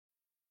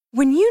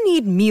When you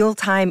need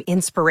mealtime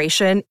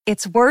inspiration,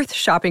 it's worth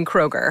shopping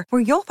Kroger,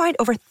 where you'll find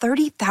over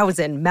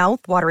 30,000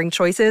 mouth-watering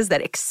choices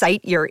that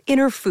excite your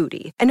inner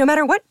foodie. And no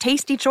matter what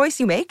tasty choice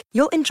you make,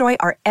 you'll enjoy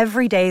our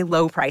everyday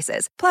low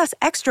prices, plus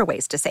extra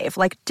ways to save,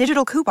 like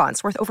digital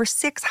coupons worth over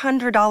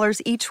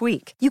 $600 each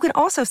week. You can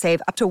also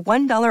save up to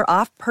 $1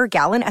 off per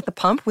gallon at the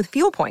pump with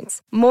fuel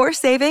points. More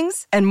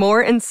savings and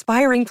more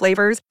inspiring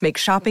flavors make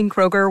shopping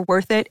Kroger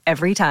worth it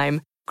every time.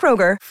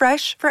 Kroger,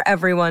 fresh for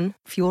everyone.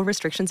 Fuel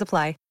restrictions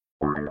apply.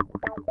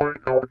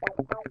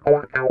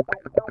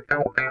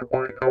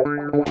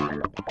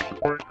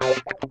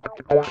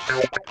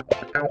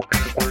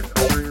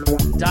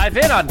 Dive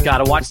in on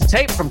Gotta Watch the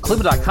Tape from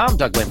Cleveland.com.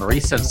 Doug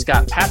Lesmerises and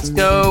Scott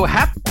Patsko.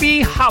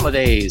 Happy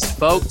holidays,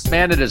 folks.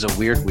 Man, it is a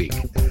weird week.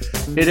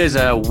 It is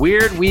a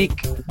weird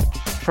week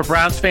for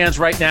Browns fans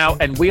right now,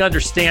 and we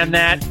understand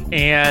that.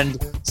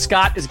 And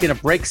Scott is going to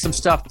break some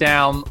stuff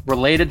down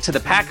related to the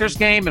Packers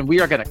game, and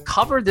we are going to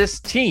cover this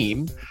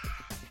team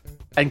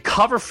and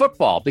cover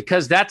football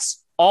because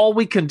that's all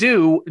we can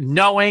do,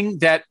 knowing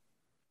that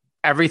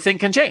everything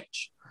can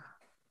change.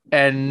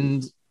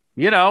 And,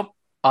 you know,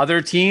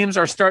 other teams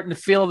are starting to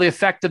feel the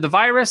effect of the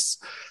virus.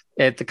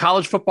 At the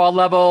college football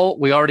level,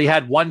 we already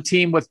had one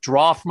team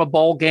withdraw from a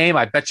bowl game.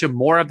 I bet you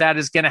more of that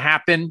is going to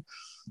happen.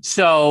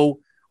 So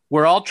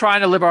we're all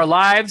trying to live our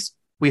lives.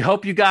 We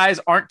hope you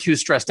guys aren't too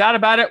stressed out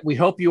about it. We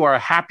hope you are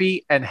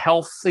happy and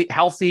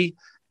healthy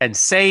and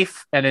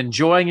safe and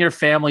enjoying your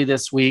family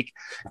this week.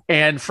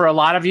 And for a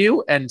lot of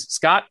you, and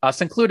Scott,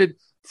 us included,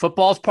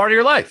 football is part of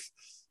your life.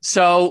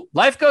 So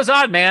life goes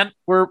on, man.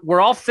 We're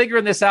all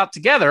figuring this out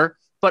together,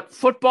 but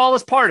football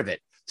is part of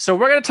it. So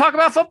we're going to talk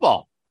about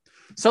football.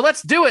 So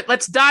let's do it.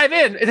 Let's dive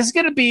in. This is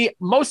going to be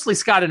mostly,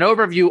 Scott, an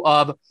overview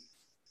of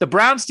the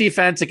Browns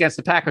defense against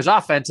the Packers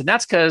offense. And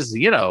that's because,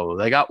 you know,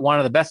 they got one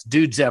of the best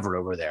dudes ever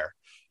over there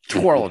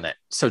twirling it.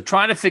 So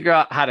trying to figure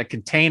out how to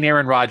contain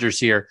Aaron Rodgers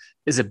here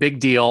is a big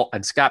deal.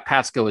 And Scott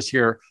Patsko is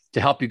here to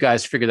help you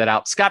guys figure that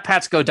out. Scott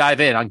Patsko, dive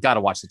in on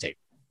Gotta Watch the Tape.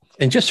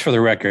 And just for the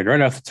record,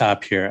 right off the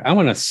top here, I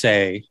want to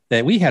say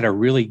that we had a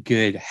really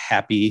good,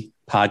 happy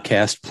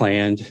podcast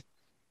planned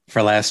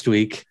for last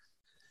week.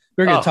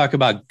 We're going to talk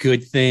about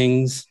good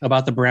things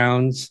about the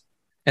Browns.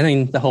 And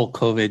then the whole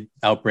COVID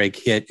outbreak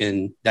hit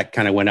and that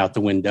kind of went out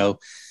the window.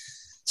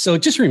 So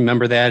just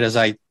remember that as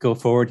I go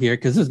forward here,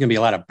 because there's going to be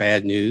a lot of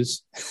bad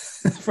news.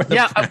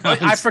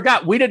 I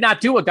forgot. We did not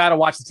do a Gotta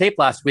Watch the Tape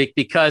last week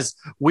because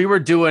we were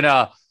doing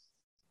a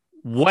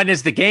when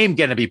is the game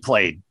going to be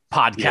played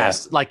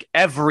podcast like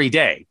every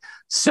day.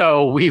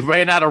 So we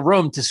ran out of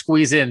room to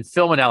squeeze in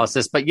film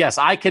analysis. But yes,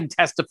 I can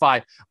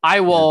testify. I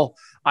will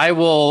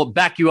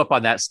back you up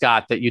on that,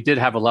 Scott, that you did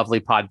have a lovely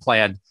pod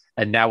planned.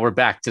 And now we're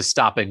back to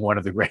stopping one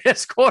of the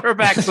greatest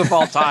quarterbacks of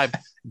all time.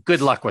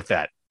 Good luck with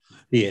that.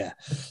 Yeah.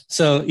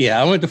 So,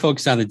 I wanted to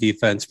focus on the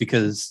defense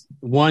because,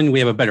 one, we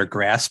have a better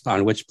grasp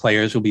on which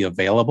players will be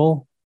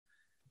available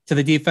to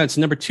the defense.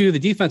 Number two, the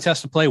defense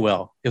has to play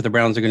well if the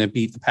Browns are going to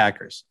beat the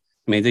Packers.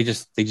 I mean, they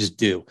just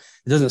do.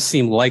 It doesn't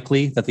seem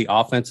likely that the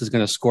offense is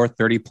going to score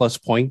 30-plus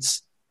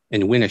points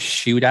and win a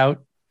shootout,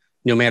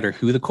 no matter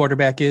who the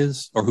quarterback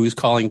is or who's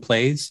calling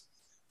plays.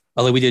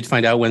 Although we did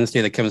find out Wednesday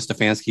that Kevin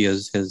Stefanski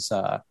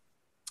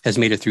has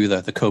made it through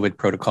the COVID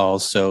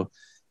protocols, so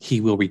he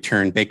will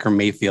return. Baker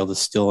Mayfield is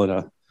still in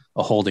a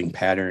holding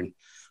pattern.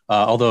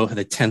 Although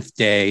the 10th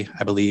day,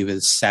 I believe,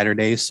 is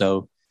Saturday.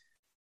 So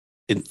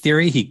in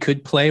theory, he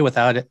could play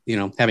without,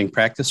 having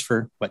practice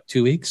for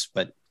 2 weeks.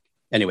 But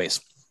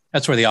anyways,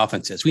 that's where the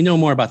offense is. We know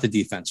more about the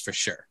defense for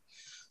sure.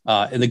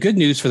 And the good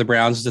news for the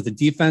Browns is that the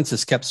defense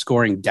has kept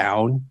scoring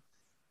down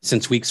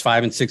since weeks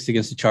 5 and 6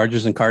 against the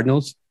Chargers and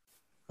Cardinals.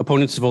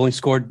 Opponents have only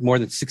scored more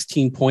than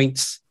 16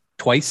 points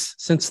twice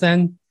since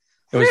then.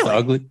 There's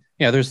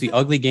the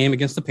ugly game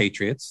against the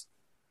Patriots.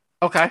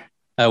 Okay.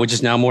 Which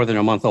is now more than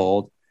a month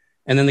old.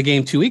 And then the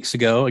game 2 weeks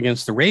ago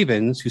against the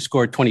Ravens, who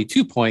scored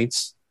 22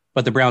 points,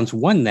 but the Browns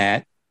won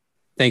that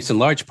thanks in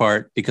large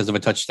part because of a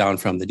touchdown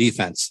from the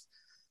defense.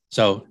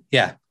 So,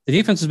 the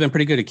defense has been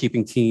pretty good at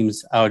keeping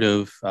teams out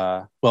of,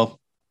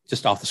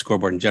 just off the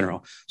scoreboard in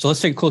general. So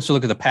let's take a closer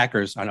look at the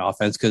Packers on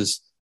offense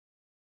because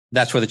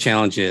that's where the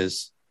challenge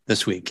is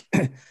this week.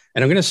 And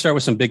I'm going to start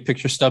with some big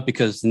picture stuff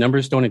because the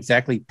numbers don't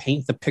exactly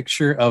paint the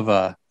picture of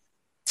a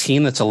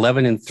team that's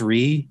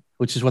 11-3,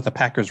 which is what the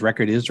Packers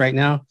record is right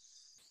now.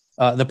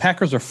 The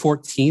Packers are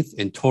 14th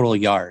in total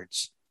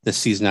yards this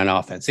season on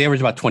offense. They average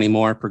about 20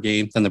 more per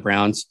game than the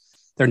Browns.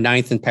 They're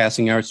 9th in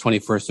passing yards,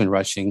 21st in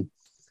rushing.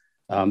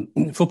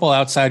 Football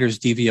Outsiders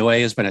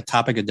DVOA has been a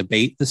topic of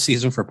debate this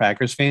season for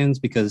Packers fans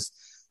because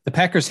the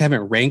Packers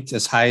haven't ranked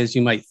as high as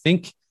you might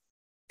think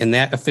in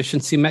that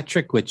efficiency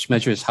metric, which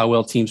measures how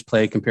well teams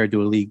play compared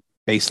to a league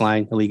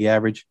baseline, a league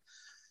average.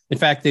 In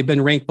fact, they've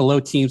been ranked below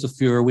teams with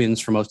fewer wins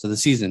for most of the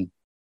season.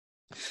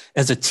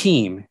 As a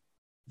team,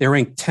 they're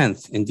ranked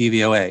 10th in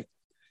DVOA,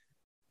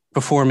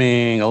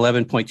 performing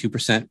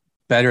 11.2%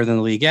 better than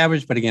the league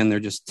average. But again, they're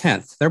just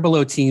 10th. They're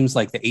below teams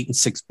like the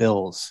 8-6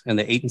 Bills and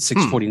the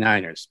 8-6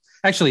 49ers.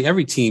 Actually,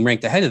 every team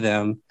ranked ahead of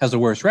them has a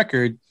worse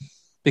record,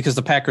 because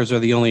the Packers are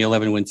the only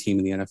 11-win team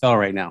in the NFL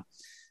right now.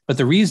 But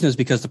the reason is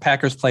because the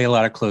Packers play a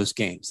lot of close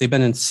games. They've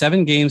been in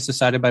 7 games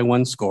decided by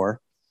one score.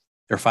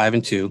 They're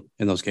 5-2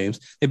 in those games.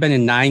 They've been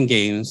in 9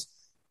 games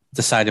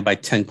decided by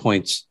 10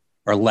 points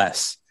or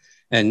less.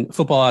 And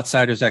Football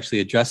Outsiders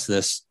actually addressed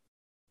this,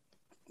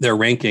 their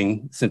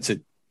ranking, since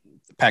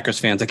Packers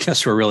fans, I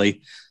guess, were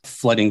really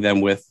flooding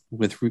them with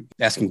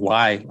asking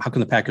why, how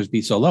can the Packers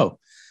be so low?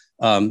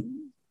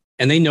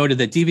 And they noted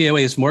that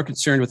DVOA is more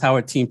concerned with how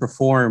a team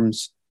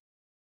performs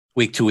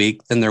week to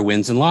week than their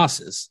wins and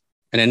losses.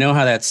 And I know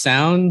how that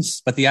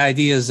sounds, but the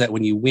idea is that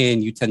when you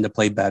win, you tend to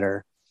play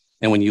better.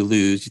 And when you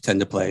lose, you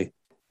tend to play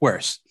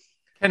worse.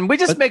 Can we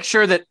just make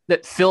sure that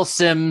Phil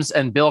Simms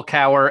and Bill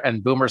Cowher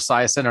and Boomer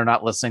Esiason are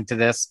not listening to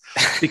this?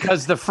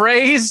 Because the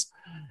phrase,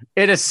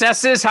 it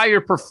assesses how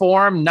you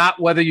perform, not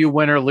whether you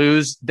win or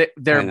lose,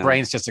 their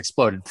brains just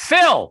exploded.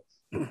 Phil,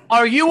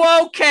 are you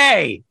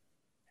okay?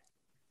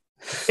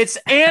 It's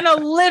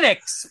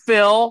analytics,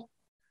 Phil.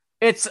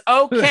 It's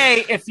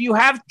okay. If you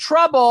have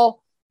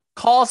trouble,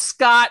 call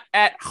Scott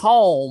at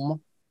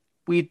home.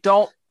 We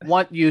don't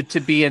want you to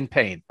be in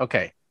pain.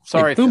 Okay.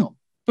 Sorry, Phil.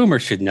 Boomer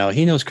should know.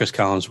 He knows Chris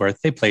Collinsworth.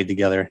 They played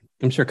together.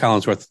 I'm sure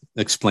Collinsworth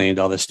explained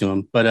all this to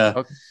him. But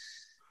okay.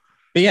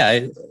 But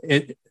yeah,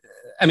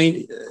 I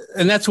mean,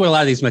 and that's what a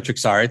lot of these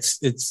metrics are.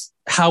 It's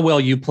how well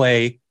you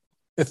play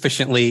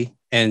efficiently,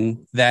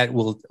 and that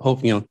will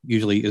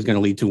usually is going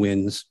to lead to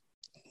wins.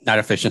 Not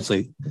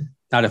efficiently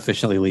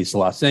leads to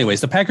losses.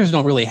 Anyways, the Packers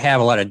don't really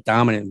have a lot of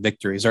dominant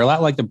victories. They're a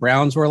lot like the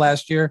Browns were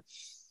last year.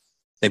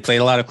 They played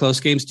a lot of close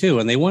games too,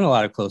 and they won a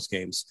lot of close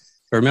games.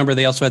 But remember,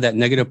 they also had that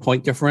negative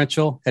point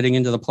differential heading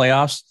into the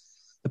playoffs.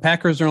 The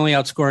Packers are only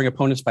outscoring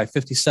opponents by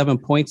 57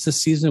 points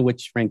this season,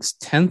 which ranks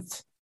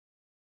 10th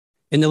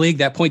in the league.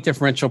 That point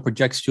differential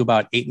projects to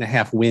about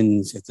 8.5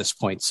 wins at this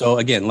point. So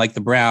again, like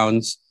the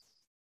Browns,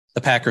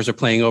 the Packers are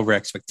playing over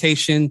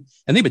expectation,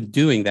 and they've been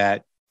doing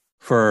that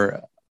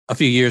for a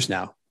few years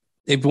now.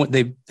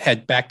 They've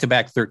had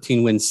back-to-back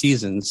 13-win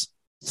seasons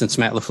since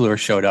Matt LaFleur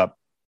showed up,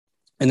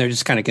 and they're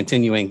just kind of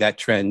continuing that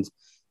trend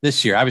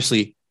this year.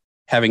 Obviously,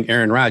 having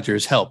Aaron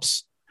Rodgers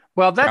helps.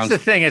 Well, that's the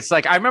thing. It's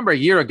like, I remember a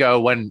year ago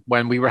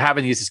when we were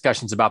having these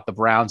discussions about the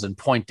Browns and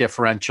point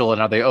differential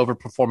and are they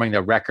overperforming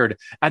their record?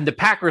 And the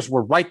Packers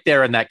were right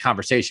there in that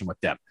conversation with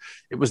them.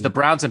 It was the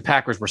Browns and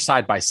Packers were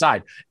side by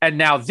side. And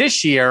now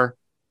this year,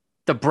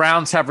 the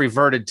Browns have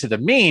reverted to the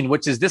mean,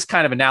 which is this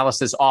kind of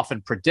analysis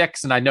often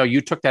predicts. And I know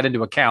you took that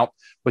into account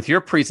with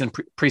your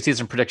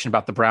preseason prediction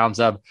about the Browns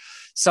of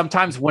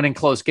sometimes winning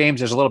close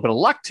games. There's a little bit of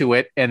luck to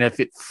it. And if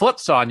it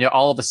flips on you,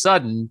 all of a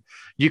sudden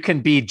you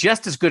can be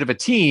just as good of a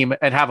team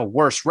and have a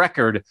worse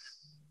record.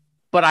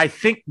 But I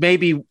think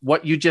maybe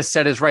what you just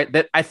said is right.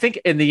 That I think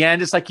in the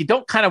end, it's like, you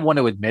don't kind of want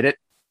to admit it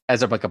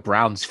as like a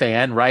Browns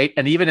fan. Right.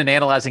 And even in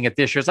analyzing it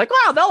this year, it's like,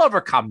 well, they'll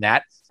overcome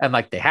that. And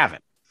like, they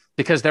haven't,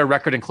 because their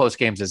record in close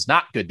games is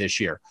not good this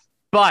year.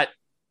 But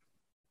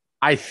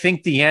I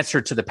think the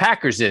answer to the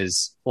Packers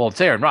is, well, it's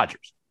Aaron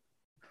Rodgers.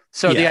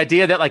 So the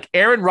idea that like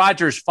Aaron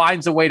Rodgers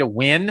finds a way to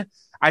win,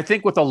 I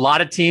think with a lot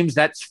of teams,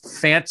 that's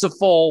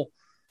fanciful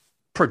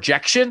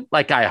projection.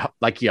 Like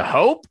you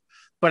hope,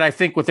 but I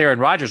think with Aaron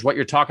Rodgers, what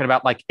you're talking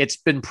about, like, it's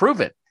been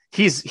proven.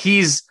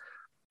 He's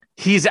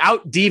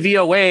out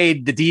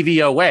DVOA'd the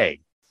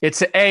DVOA.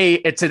 It's an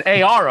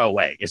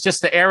AROA. It's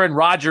just the Aaron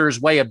Rodgers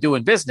way of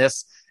doing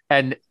business,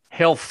 and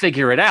he'll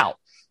figure it out,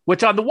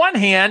 which on the one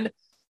hand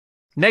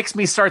makes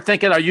me start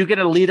thinking, are you going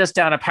to lead us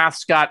down a path,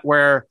 Scott,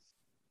 where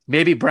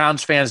maybe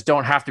Browns fans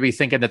don't have to be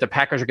thinking that the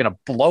Packers are going to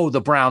blow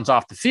the Browns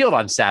off the field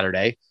on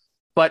Saturday,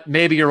 but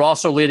maybe you're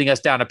also leading us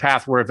down a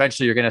path where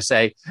eventually you're going to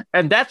say,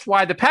 and that's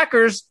why the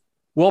Packers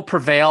will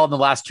prevail in the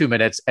last 2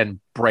 minutes and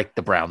break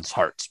the Browns'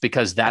 hearts,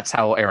 because that's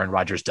how Aaron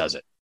Rodgers does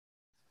it.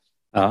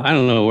 I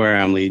don't know where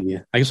I'm leading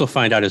you. I guess we'll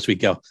find out as we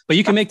go. But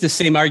you can make the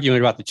same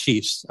argument about the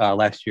Chiefs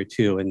last year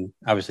too, and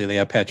obviously they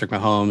have Patrick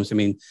Mahomes. I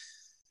mean,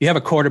 you have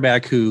a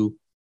quarterback who's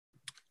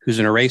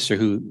an eraser,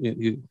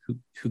 who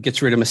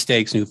gets rid of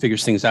mistakes and who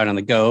figures things out on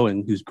the go,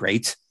 and who's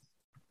great.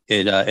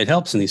 It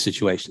helps in these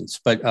situations.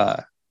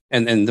 But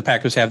and the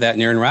Packers have that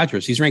in Aaron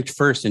Rodgers. He's ranked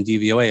first in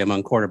DVOA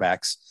among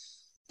quarterbacks.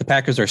 The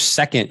Packers are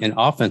second in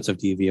offensive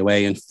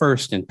DVOA and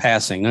first in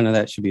passing. None of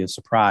that should be a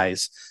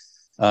surprise.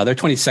 They're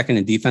 22nd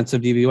in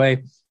defensive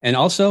DVOA. And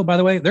also, by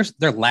the way,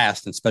 they're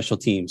last in special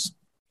teams.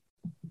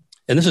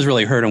 And this has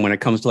really hurt them when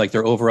it comes to like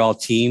their overall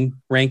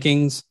team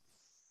rankings.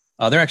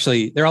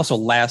 They're also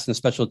last in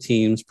special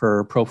teams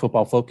per Pro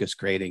Football Focus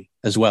grading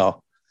as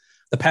well.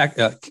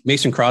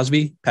 Mason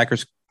Crosby,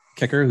 Packers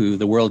kicker, who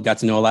the world got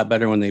to know a lot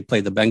better when they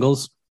played the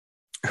Bengals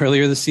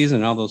earlier this season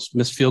and all those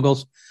missed field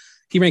goals.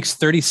 He ranks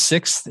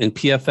 36th in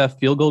PFF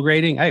field goal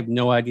grading. I have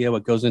no idea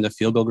what goes into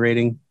field goal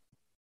grading,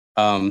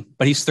 but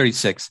he's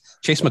 36th.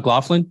 Chase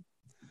McLaughlin,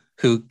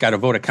 who got a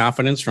vote of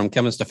confidence from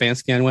Kevin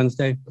Stefanski on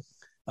Wednesday,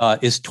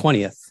 is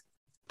 20th.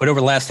 But over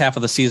the last half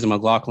of the season,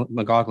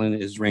 McLaughlin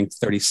is ranked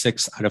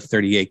 36 out of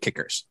 38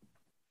 kickers.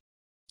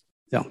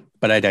 No,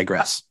 but I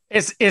digress.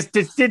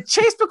 Did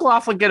Chase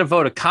McLaughlin get a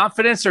vote of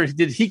confidence, or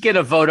did he get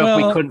a vote of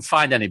we couldn't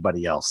find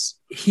anybody else?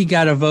 He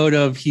got a vote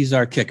of he's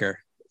our kicker.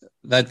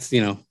 That's,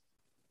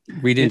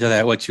 read into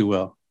that what you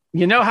will.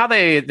 You know how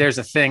there's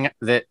a thing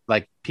that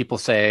like people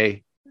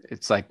say,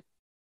 it's like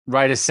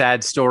write a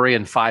sad story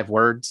in 5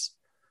 words.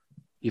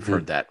 You've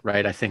heard that,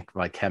 right? I think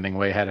like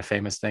Hemingway had a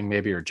famous thing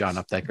maybe, or John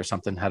Updike or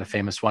something had a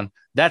famous one.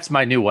 That's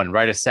my new one.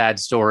 Write a sad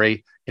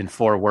story in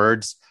 4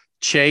 words.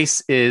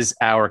 Chase is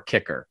our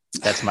kicker.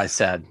 That's my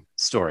sad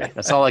story.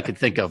 That's all I could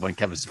think of when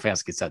Kevin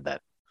Stefanski said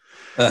that.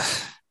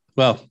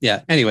 Well,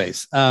 yeah.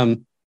 Anyways.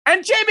 And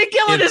Jamie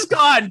Gillen is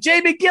gone.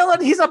 Jamie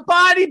Gillen, he's a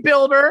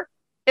bodybuilder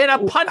in a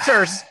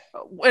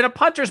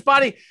punter's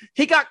body.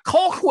 He got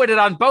Colquitted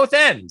on both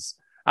ends.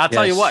 I'll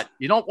tell you what,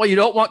 you don't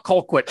want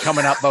Colquitt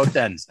coming out both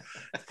ends.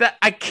 That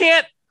I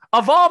can't,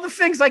 of all the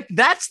things, like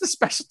that's the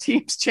special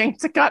teams change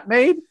that got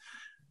made.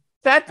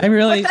 I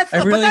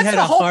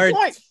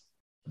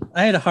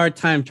had a hard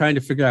time trying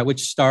to figure out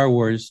which Star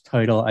Wars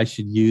title I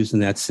should use in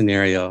that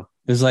scenario.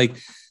 It was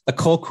like the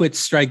Colquitt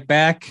Strike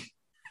Back,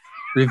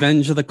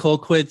 Revenge of the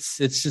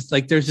Colquitts. It's just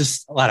like there's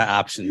just a lot of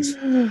options.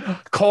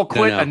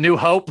 Colquitt, A New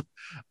Hope.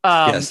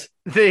 Yes.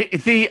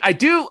 I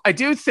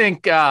do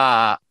think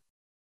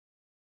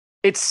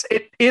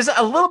it is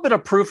a little bit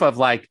of proof of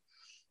like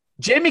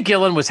Jamie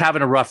Gillen was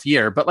having a rough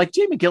year, but like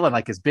Jamie Gillen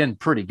like has been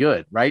pretty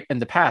good, right? In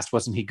the past,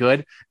 wasn't he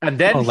good? And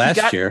then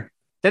last year.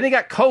 Then he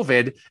got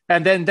COVID,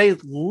 and then they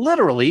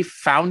literally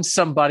found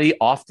somebody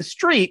off the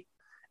street,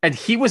 and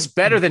he was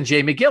better than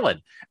Jamie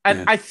Gillen.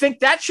 And I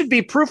think that should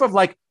be proof of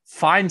like,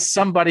 find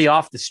somebody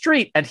off the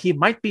street, and he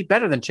might be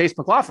better than Chase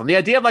McLaughlin. The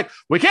idea of like,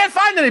 we can't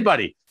find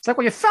anybody. It's like,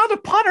 well, you found a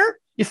punter.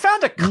 You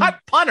found a cut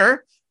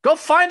punter. Go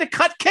find a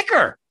cut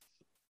kicker.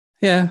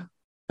 Yeah.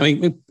 I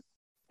mean,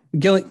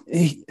 Gillen,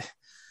 he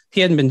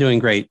hadn't been doing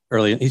great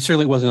early. He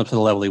certainly wasn't up to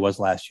the level he was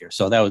last year.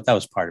 So that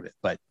was part of it.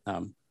 But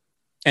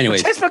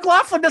anyways, Chase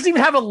McLaughlin doesn't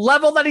even have a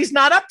level that he's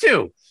not up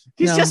to.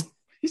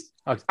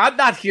 I'm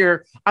not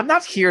here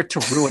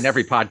to ruin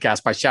every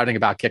podcast by shouting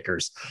about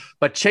kickers,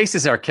 but Chase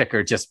is our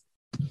kicker just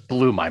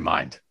blew my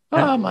mind.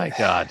 Oh my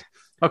God.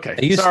 Okay.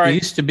 It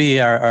used to be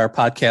our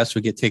podcast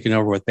would get taken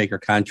over with Baker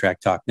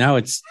contract talk. Now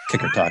it's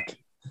kicker talk.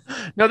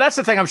 No, that's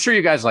the thing. I'm sure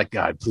you guys are like,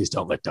 God, please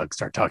don't let Doug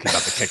start talking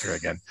about the kicker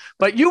again.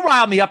 But you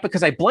rile me up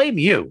because I blame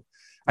you.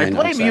 I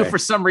blame you for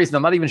some reason.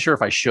 I'm not even sure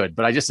if I should,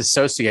 but I just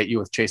associate you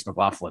with Chase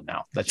McLaughlin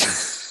now.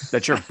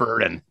 That's your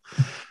burden.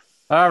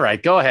 All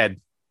right, go ahead.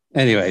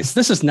 Anyways,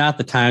 this is not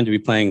the time to be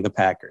playing the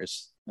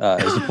Packers.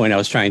 Is the point I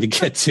was trying to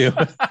get to.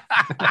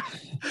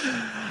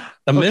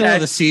 The middle of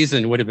the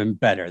season would have been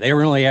better. They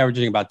were only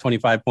averaging about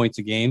 25 points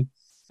a game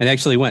and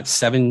actually went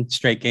 7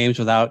 straight games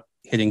without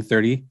hitting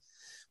 30.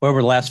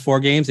 Over the last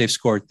 4 games, they've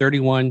scored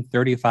 31,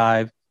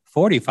 35,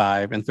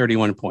 45, and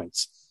 31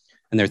 points.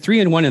 And they're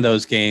 3-1 in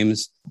those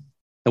games.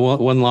 The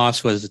one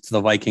loss was to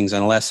the Vikings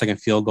on a last-second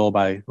field goal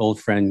by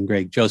old friend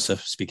Greg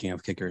Joseph, speaking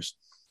of kickers.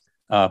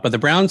 But the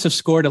Browns have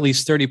scored at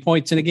least 30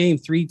 points in a game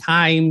 3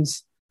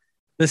 times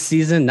this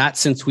season, not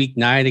since week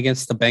 9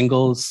 against the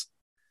Bengals.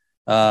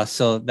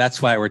 So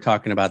that's why we're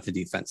talking about the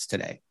defense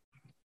today.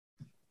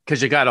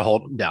 Because you got to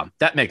hold them down.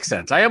 That makes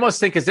sense. I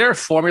almost think, is there a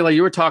formula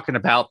you were talking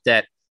about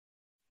that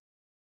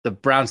the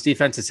Browns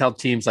defense has held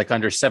teams like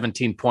under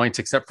 17 points,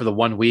 except for the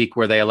 1 week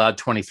where they allowed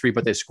 23,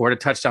 but they scored a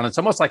touchdown. It's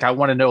almost like I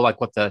want to know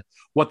like what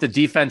the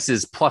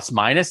defense's plus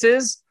minus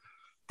is.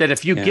 That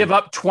if you give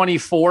up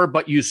 24,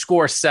 but you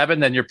score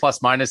 7, then your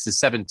plus minus is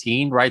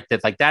 17, right?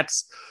 That like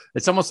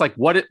it's almost like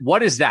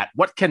what is that?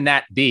 What can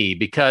that be?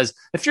 Because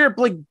if you're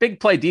a big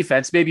play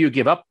defense, maybe you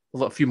give up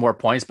a few more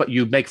points, but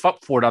you make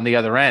up for it on the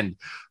other end.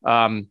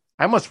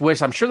 I almost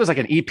wish, I'm sure there's like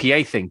an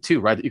EPA thing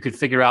too, right? That you could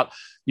figure out,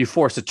 you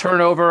force a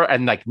turnover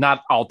and like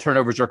not all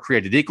turnovers are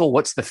created equal.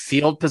 What's the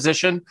field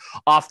position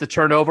off the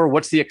turnover?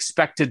 What's the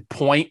expected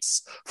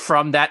points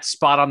from that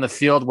spot on the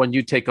field when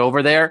you take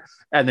over there?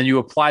 And then you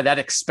apply that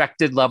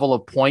expected level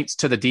of points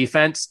to the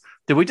defense.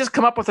 Did we just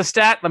come up with a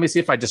stat? Let me see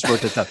if I just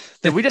wrote this up.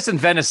 Did we just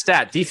invent a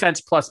stat, defense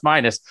plus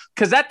minus?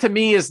 Because that to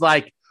me is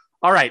like,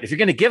 all right, if you're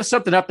going to give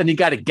something up, then you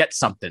got to get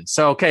something.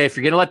 So, okay, if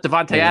you're going to let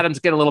Devontae Adams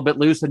get a little bit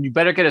loose, then you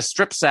better get a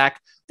strip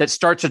sack that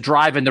starts a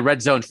drive in the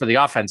red zone for the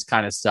offense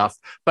kind of stuff.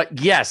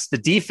 But yes, the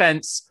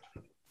defense,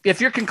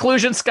 if your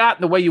conclusion, Scott,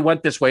 and the way you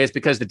went this way is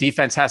because the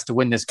defense has to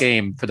win this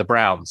game for the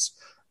Browns,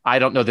 I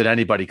don't know that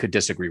anybody could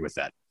disagree with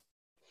that.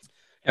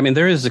 I mean,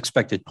 there is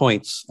expected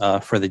points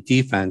for the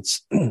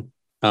defense. The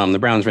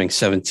Browns ranked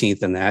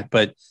 17th in that.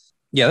 But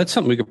yeah, that's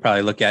something we could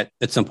probably look at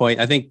some point.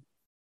 I think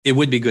it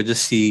would be good to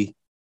see,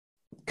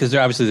 because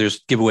there's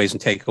giveaways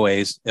and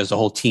takeaways as a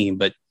whole team,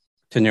 but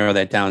to narrow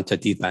that down to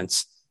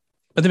defense.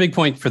 But the big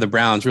point for the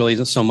Browns really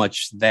isn't so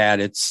much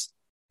that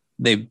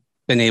they've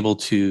been able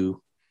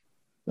to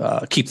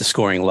keep the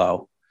scoring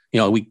low.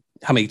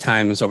 How many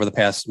times over the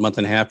past month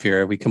and a half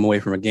here, we come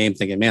away from a game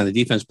thinking, man, the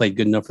defense played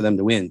good enough for them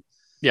to win.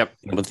 Yep.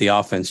 But the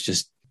offense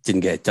just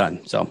didn't get it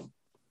done. So,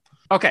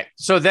 okay.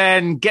 So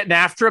then getting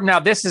after him. Now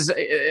this is,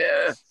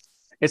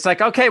 it's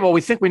like, okay, well,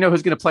 we think we know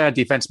who's going to play on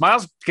defense.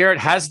 Myles Garrett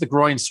has the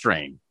groin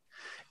strain.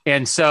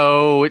 And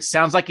so it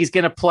sounds like he's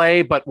going to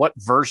play, but what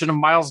version of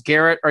Myles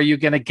Garrett are you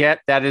going to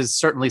get? That is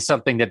certainly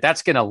something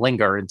that's going to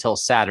linger until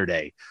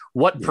Saturday.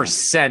 What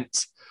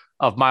percent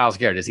of Myles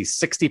Garrett? Is he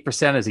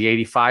 60%? Is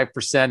he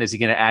 85%? Is he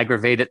going to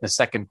aggravate it in the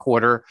second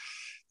quarter?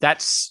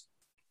 That's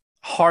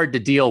hard to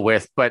deal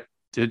with, but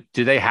do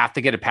they have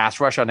to get a pass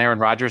rush on Aaron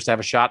Rodgers to have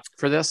a shot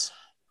for this?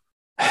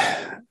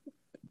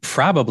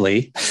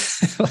 Probably.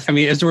 I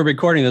mean, as we're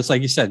recording this,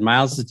 like you said,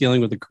 Myles is dealing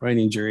with a groin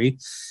injury,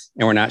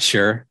 and we're not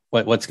sure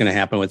what's going to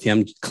happen with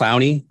him.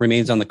 Clowney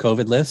remains on the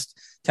COVID list.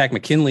 Takk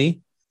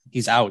McKinley,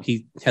 he's out.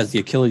 He has the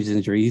Achilles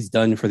injury. He's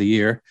done for the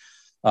year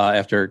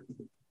after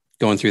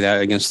going through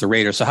that against the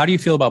Raiders. So how do you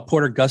feel about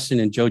Porter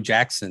Gustin and Joe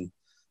Jackson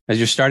as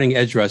your starting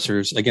edge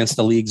rushers against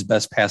the league's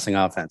best passing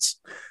offense?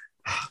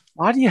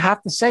 Why do you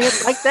have to say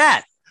it like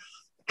that?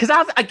 Because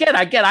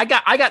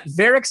I got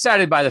very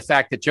excited by the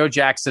fact that Joe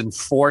Jackson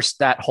forced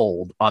that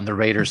hold on the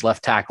Raiders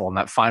left tackle on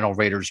that final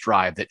Raiders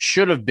drive that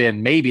should have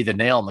been maybe the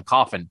nail in the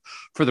coffin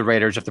for the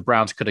Raiders if the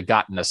Browns could have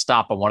gotten a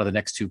stop on one of the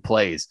next two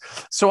plays.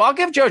 So I'll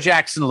give Joe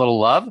Jackson a little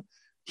love.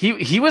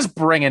 He was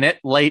bringing it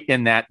late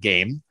in that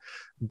game,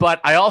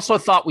 but I also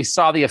thought we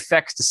saw the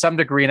effects to some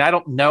degree. And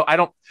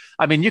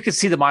I mean, you could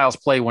see the Myles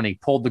play when he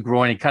pulled the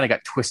groin. He kind of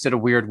got twisted a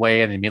weird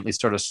way and immediately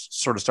sort of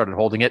started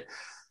holding it.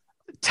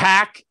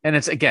 Takk, and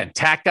it's again,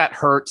 Takk got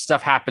hurt,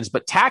 stuff happens,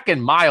 but Takk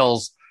and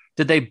Myles,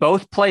 did they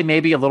both play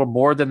maybe a little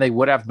more than they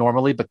would have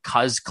normally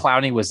because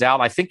Clowney was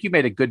out? I think you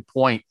made a good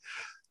point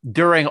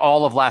during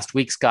all of last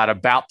week, Scott,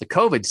 about the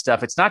COVID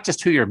stuff. It's not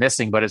just who you're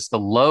missing, but it's the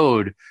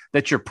load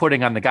that you're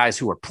putting on the guys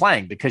who are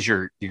playing because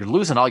you're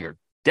losing all your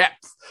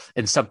depth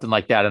and something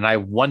like that. And I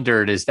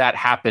wondered, does that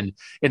happen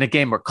in a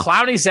game where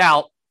Clowney's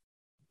out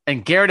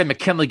and Garrett and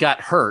McKinley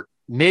got hurt?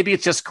 Maybe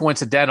it's just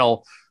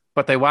coincidental,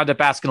 but they wound up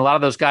asking a lot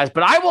of those guys.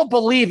 But I will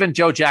believe in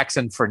Joe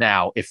Jackson for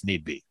now, if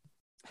need be.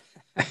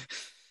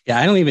 Yeah,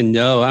 I don't even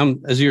know.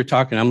 As you were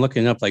talking, I'm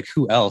looking up like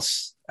who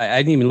else. I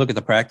didn't even look at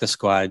the practice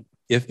squad.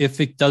 If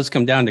it does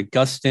come down to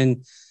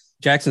Gustin,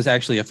 Jackson's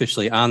actually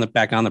officially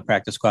back on the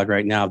practice squad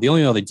right now. The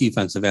only other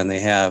defensive end they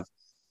have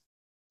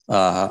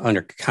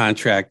under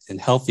contract and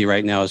healthy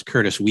right now is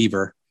Curtis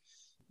Weaver,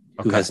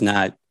 who has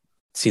not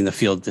seen the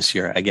field this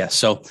year, I guess.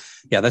 So,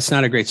 yeah, that's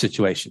not a great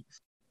situation.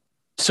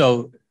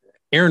 So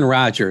Aaron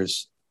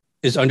Rodgers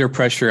is under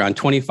pressure on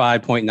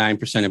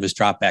 25.9% of his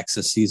dropbacks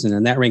this season,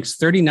 and that ranks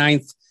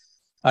 39th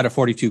out of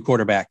 42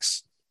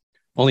 quarterbacks.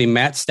 Only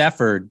Matt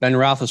Stafford, Ben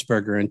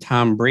Roethlisberger, and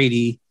Tom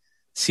Brady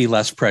see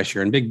less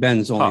pressure. And Big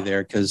Ben's only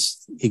there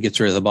because he gets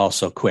rid of the ball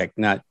so quick,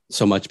 not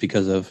so much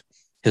because of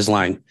his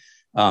line.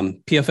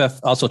 PFF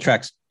also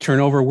tracks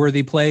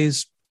turnover-worthy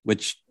plays,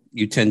 which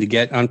you tend to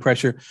get on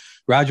pressure.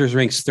 Rodgers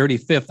ranks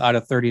 35th out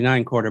of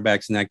 39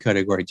 quarterbacks in that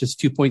category. Just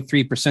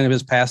 2.3% of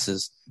his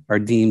passes are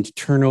deemed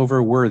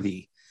turnover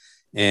worthy.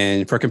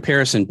 And for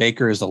comparison,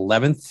 Baker is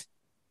 11th,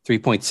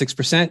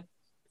 3.6%.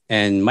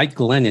 And Mike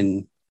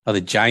Glennon of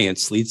the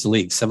Giants leads the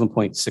league,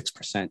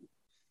 7.6%.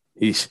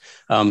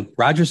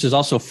 Rodgers is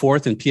also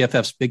fourth in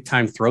PFF's big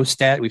time throw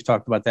stat. We've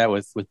talked about that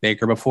with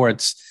Baker before.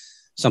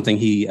 It's something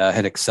he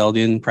had excelled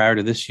in prior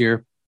to this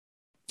year.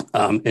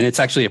 And it's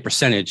actually a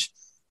percentage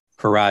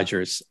for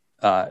Rodgers.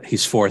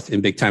 He's fourth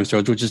in big time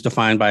throws, which is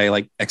defined by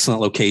like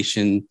excellent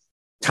location,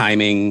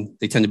 timing.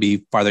 They tend to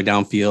be farther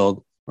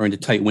downfield or into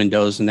tight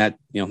windows. And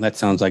that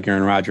sounds like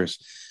Aaron Rodgers.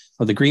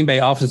 Well, the Green Bay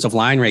offensive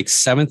line ranks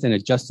seventh in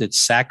adjusted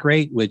sack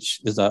rate,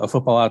 which is a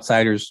Football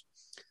Outsiders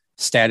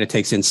stat. It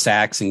takes in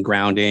sacks and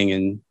grounding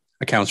and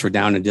accounts for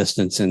down and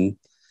distance and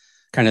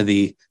kind of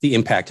the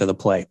impact of the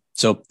play.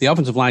 So the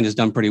offensive line has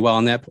done pretty well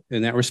in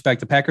that respect.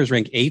 The Packers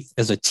rank eighth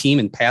as a team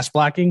in pass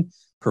blocking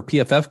per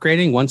PFF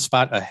grading, one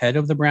spot ahead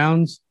of the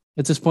Browns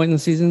at this point in the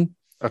season.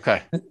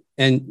 Okay.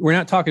 And we're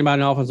not talking about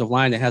an offensive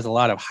line that has a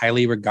lot of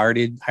highly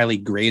regarded, highly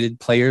graded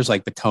players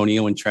like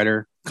Bitonio and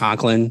Treader,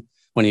 Conklin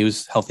when he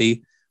was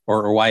healthy,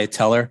 or Wyatt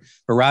Teller.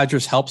 But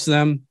Rodgers helps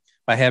them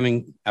by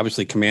having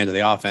obviously command of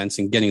the offense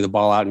and getting the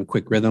ball out in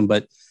quick rhythm.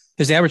 But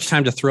his average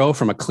time to throw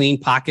from a clean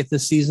pocket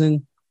this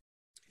season,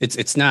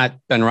 it's not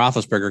Ben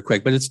Roethlisberger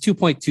quick, but it's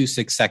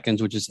 2.26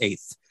 seconds, which is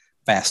eighth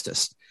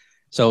fastest.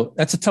 So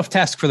that's a tough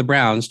task for the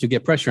Browns to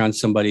get pressure on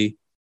somebody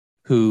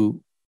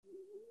who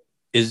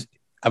is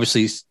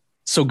obviously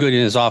so good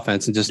in his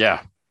offense and just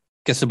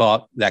gets the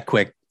ball that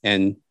quick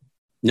and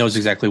knows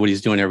exactly what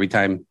he's doing every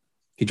time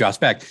he drops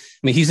back. I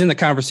mean, he's in the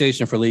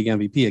conversation for league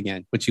MVP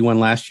again, which he won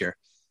last year.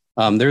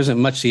 There isn't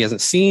much he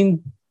hasn't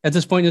seen at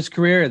this point in his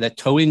career. That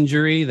toe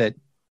injury that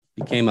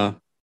became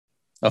a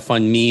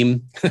fun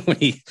meme when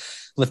he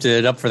lifted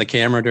it up for the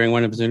camera during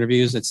one of his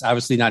interviews. It's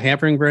obviously not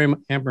hampering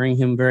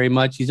him very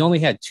much. He's only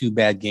had two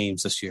bad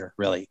games this year,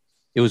 really.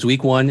 It was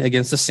week 1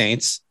 against the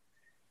Saints.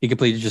 He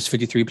completed just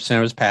 53%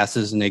 of his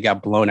passes and they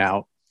got blown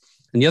out.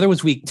 And the other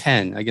was week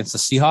 10 against the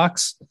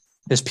Seahawks.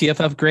 His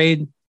PFF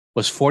grade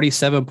was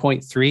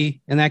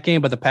 47.3 in that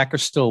game, but the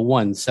Packers still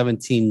won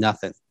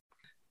 17-0.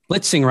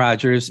 Blitzing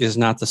Rodgers is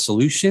not the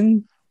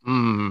solution.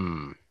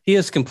 He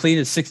has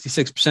completed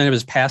 66% of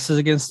his passes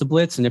against the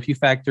blitz. And if you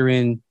factor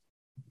in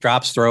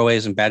drops,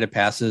 throwaways, and batted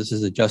passes,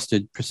 his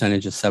adjusted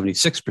percentage is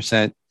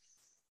 76%.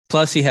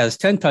 Plus, he has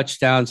 10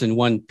 touchdowns and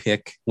 1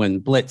 pick when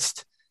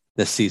blitzed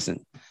this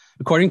season.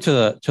 According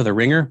to the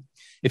Ringer,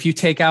 if you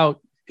take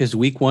out his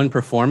week 1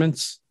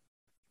 performance,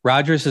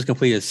 Rodgers has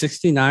completed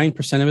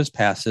 69% of his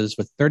passes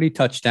with 30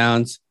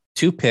 touchdowns,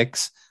 2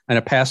 picks, and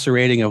a passer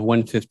rating of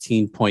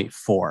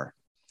 115.4.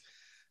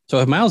 So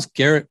if Myles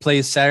Garrett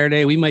plays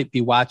Saturday, we might be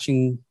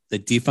watching the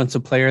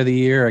defensive player of the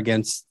year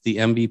against the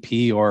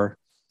MVP or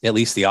at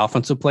least the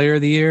offensive player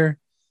of the year.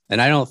 And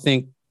I don't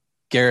think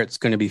Garrett's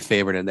going to be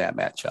favored in that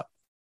matchup.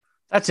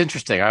 That's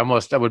interesting.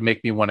 That would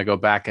make me want to go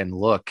back and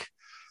look,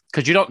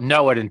 because you don't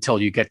know it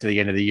until you get to the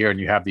end of the year and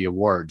you have the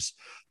awards.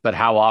 But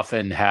how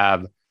often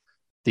have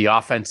the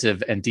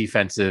offensive and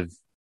defensive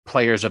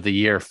players of the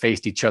year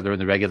faced each other in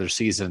the regular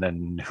season,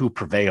 and who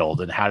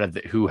prevailed and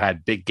who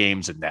had big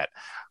games in that?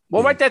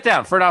 We'll write that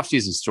down for an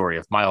off-season story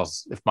if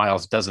Myles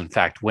does in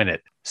fact win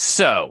it.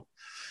 So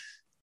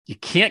you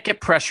can't get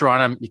pressure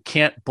on him. You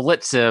can't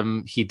blitz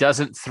him. He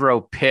doesn't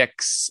throw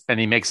picks, and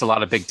he makes a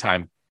lot of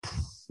big-time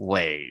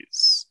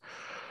plays.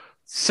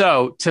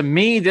 So to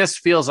me, this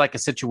feels like a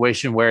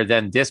situation where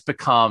then this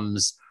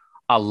becomes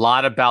a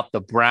lot about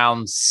the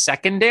Browns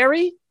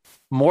secondary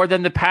more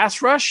than the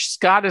pass rush.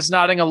 Scott is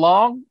nodding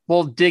along.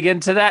 We'll dig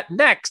into that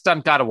next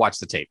on Gotta Watch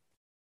the Tape.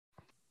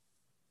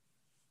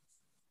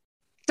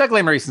 Doug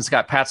Lesmerises and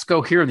Scott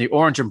Patsko here in the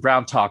Orange and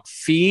Brown Talk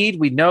feed.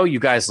 We know you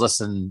guys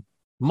listen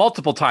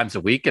multiple times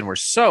a week, and we're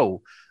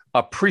so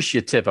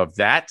appreciative of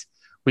that.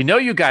 We know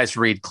you guys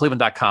read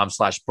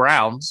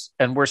cleveland.com/Browns,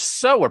 and we're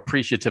so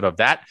appreciative of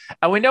that.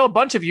 And we know a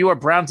bunch of you are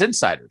Browns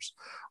insiders,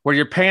 where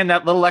you're paying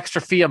that little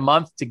extra fee a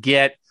month to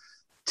get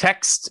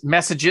text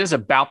messages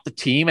about the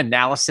team,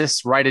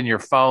 analysis right in your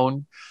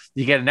phone.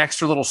 You get an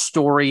extra little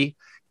story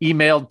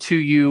emailed to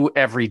you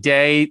every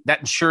day.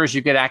 That ensures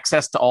you get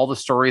access to all the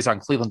stories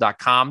on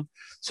cleveland.com.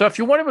 So if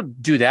you want to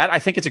do that, I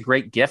think it's a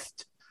great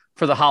gift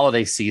for the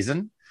holiday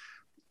season.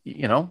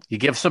 You know, you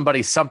give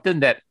somebody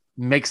something that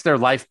makes their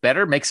life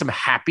better, makes them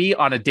happy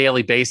on a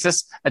daily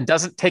basis, and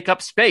doesn't take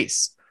up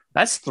space.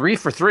 That's 3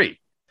 for 3.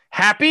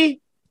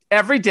 Happy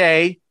every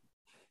day,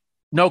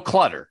 no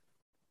clutter.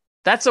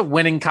 That's a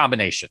winning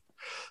combination.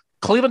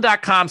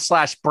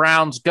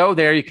 Cleveland.com/Browns. Go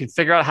there. You can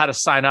figure out how to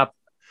sign up.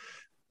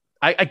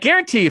 I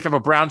guarantee you, if you have a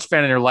Browns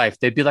fan in your life,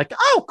 they'd be like,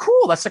 oh,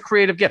 cool. That's a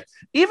creative gift.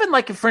 Even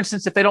like, for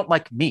instance, if they don't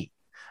like me,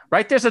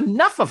 right? There's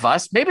enough of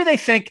us. Maybe they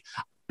think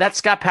that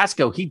Scott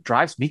Patsko, he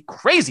drives me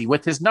crazy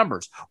with his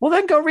numbers. Well,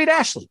 then go read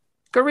Ashley.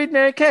 Go read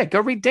Mary Kay. Go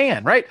read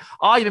Dan, right?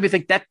 Oh, you maybe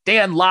think that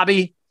Dan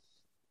Lobby,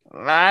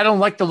 I don't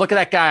like the look of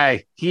that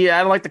guy. I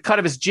don't like the cut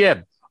of his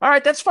jib. All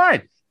right, that's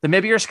fine. Then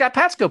maybe you're a Scott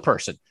Patsko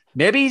person.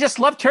 Maybe you just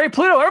love Terry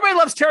Pluto. Everybody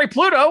loves Terry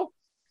Pluto,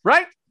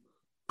 right?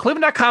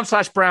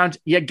 Cleveland.com/Browns.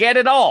 You get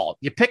it all.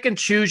 You pick and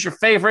choose your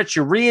favorites.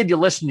 You read, you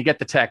listen, you get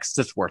the text.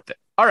 It's worth it.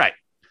 All right.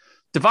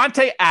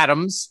 Davante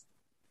Adams.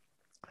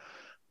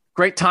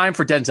 Great time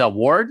for Denzel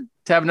Ward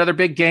to have another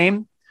big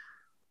game.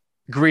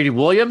 Greedy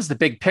Williams, the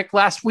big pick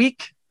last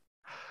week.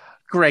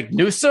 Greg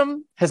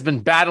Newsome has been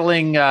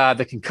battling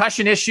the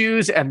concussion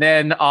issues. And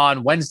then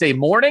on Wednesday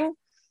morning,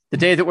 the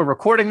day that we're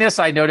recording this,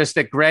 I noticed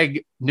that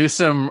Greg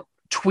Newsome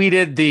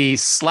tweeted the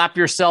slap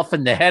yourself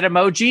in the head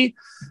emoji.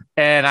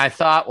 And I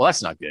thought, well,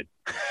 that's not good.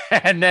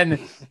 And then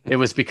it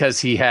was because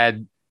he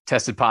had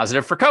tested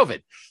positive for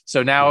COVID.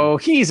 So now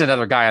he's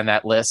another guy on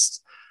that list.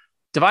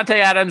 Davante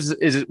Adams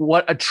is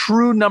what a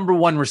true number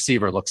one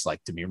receiver looks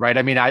like to me, right?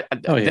 I mean,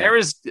 there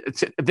is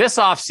this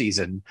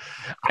offseason,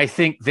 I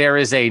think there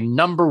is a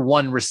number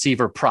one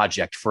receiver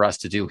project for us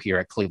to do here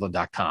at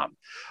Cleveland.com.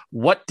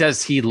 What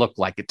does he look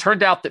like? It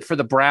turned out that for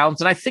the Browns,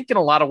 and I think in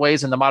a lot of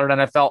ways in the modern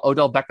NFL,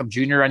 Odell Beckham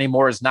Jr.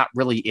 anymore is not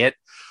really it.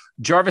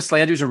 Jarvis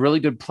Landry's a really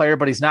good player,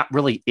 but he's not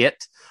really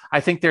it. I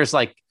think there's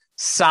like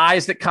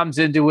size that comes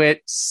into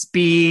it,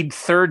 speed,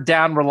 third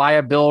down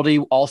reliability,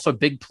 also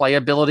big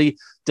playability.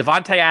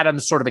 Davante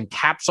Adams sort of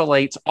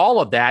encapsulates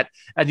all of that.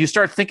 And you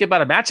start thinking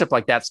about a matchup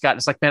like that, Scott.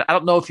 It's like, man, I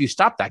don't know if you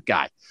stop that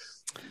guy.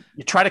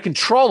 You try to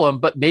control him,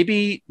 but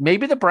maybe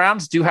the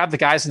Browns do have the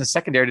guys in the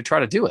secondary to try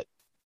to do it.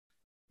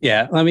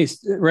 Yeah, let me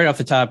right off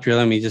the top here.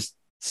 Let me just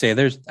say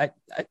there's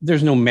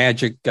no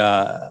magic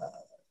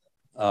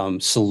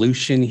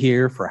solution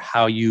here for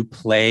how you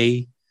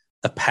play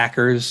the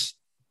Packers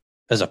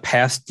as a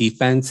pass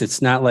defense.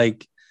 It's not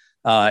like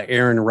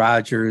Aaron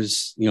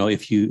Rodgers. You know,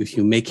 if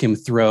you make him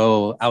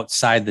throw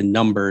outside the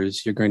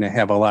numbers, you're going to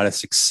have a lot of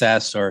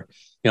success. Or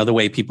the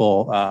way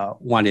people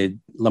wanted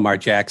Lamar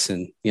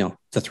Jackson, to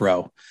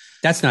throw.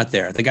 That's not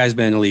there. The guy's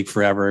been in the league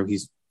forever.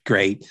 He's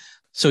great.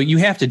 So you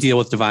have to deal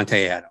with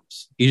Davante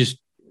Adams.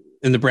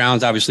 And the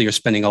Browns obviously are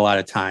spending a lot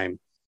of time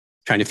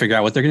trying to figure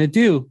out what they're going to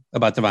do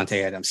about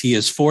Davante Adams. He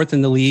is fourth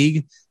in the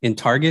league in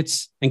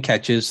targets and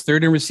catches,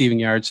 third in receiving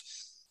yards,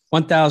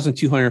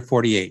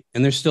 1,248.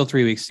 And there's still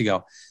 3 weeks to go.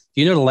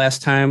 Do you know the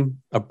last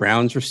time a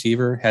Browns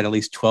receiver had at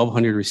least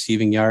 1,200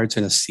 receiving yards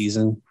in a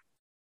season?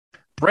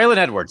 Braylon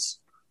Edwards.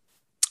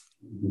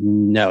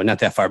 No, not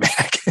that far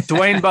back.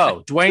 Dwayne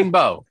Bowe.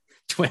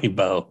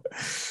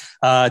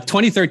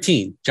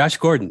 2013, Josh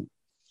Gordon.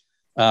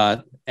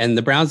 And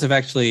the Browns have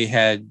actually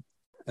had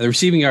The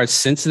receiving yards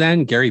since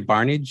then, Gary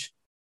Barnidge,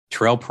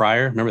 Terrell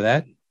Pryor. Remember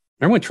that?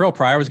 Remember when Terrell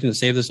Pryor was going to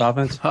save this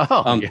offense?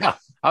 Yeah.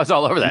 I was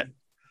all over that.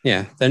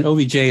 Yeah. Then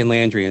OBJ and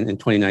Landry in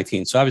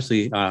 2019. So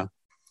obviously the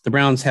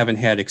Browns haven't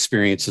had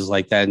experiences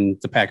like that, and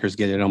the Packers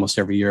get it almost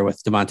every year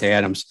with Davante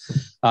Adams.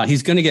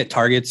 He's going to get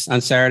targets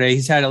on Saturday.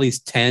 He's had at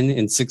least 10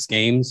 in 6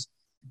 games.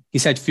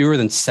 He's had fewer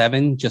than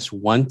 7 just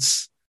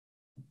once.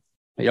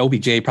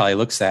 OBJ probably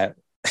looks at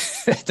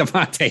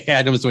Davante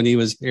Adams when he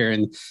was here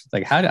and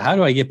like, how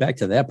do I get back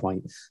to that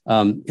point?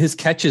 His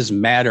catches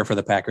matter for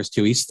the Packers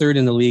too. He's 3rd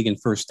in the league in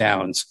first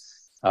downs.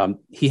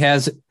 He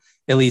has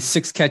at least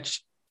 6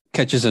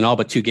 catches in all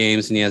but 2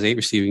 games, and he has 8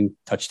 receiving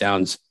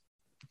touchdowns.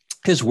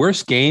 His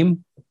worst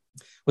game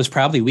was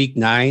probably week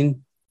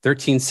 9,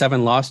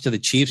 13-7 loss to the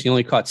Chiefs. He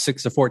only caught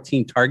 6 of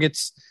 14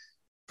 targets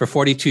for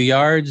 42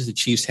 yards. The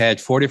Chiefs had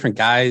 4 different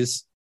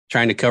guys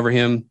trying to cover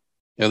him.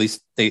 At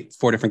least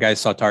 4 different guys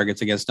saw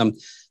targets against him.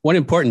 One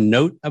important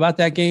note about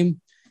that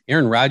game,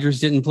 Aaron Rodgers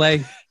didn't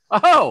play.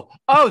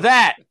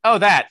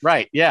 That.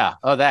 Right. Yeah.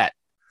 That.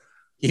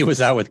 He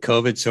was out with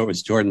COVID, so it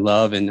was Jordan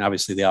Love, and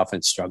obviously the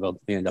offense struggled.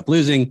 They ended up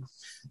losing.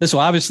 This will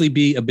obviously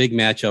be a big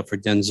matchup for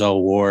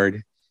Denzel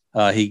Ward.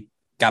 He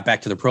got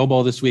back to the Pro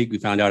Bowl this week. We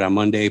found out on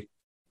Monday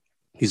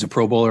he's a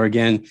Pro Bowler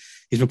again.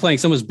 He's been playing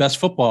some of his best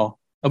football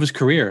of his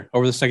career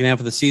over the second half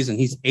of the season.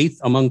 He's 8th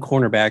among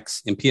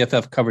cornerbacks in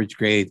PFF coverage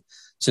grade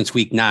since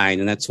week 9,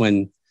 and that's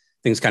when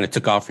things kind of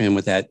took off for him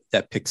with that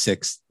pick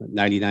 6,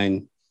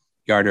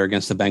 99-yarder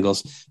against the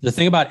Bengals. The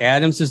thing about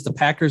Adams is the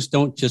Packers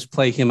don't just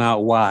play him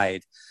out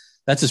wide.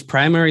 That's his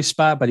primary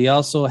spot, but he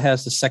also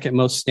has the second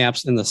most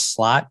snaps in the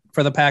slot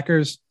for the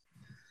Packers.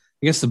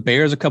 Against the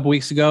Bears a couple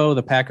weeks ago,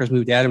 the Packers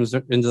moved Adams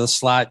into the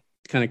slot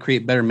to kind of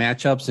create better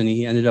matchups, and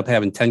he ended up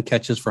having 10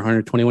 catches for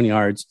 121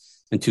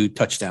 yards and 2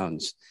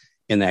 touchdowns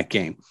in that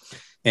game.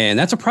 And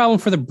that's a problem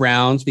for the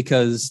Browns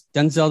because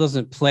Denzel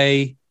doesn't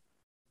play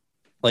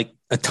like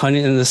a ton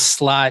in the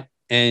slot.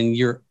 And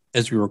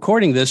as we're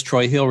recording this,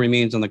 Troy Hill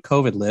remains on the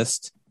COVID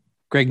list.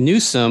 Greg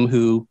Newsome,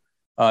 who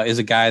is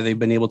a guy they've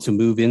been able to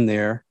move in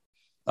there,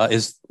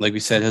 is, like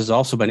we said, has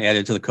also been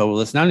added to the COVID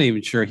list. Not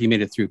even sure he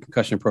made it through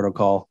concussion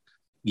protocol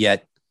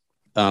yet.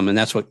 And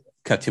that's what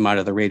kept him out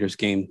of the Raiders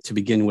game to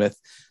begin with.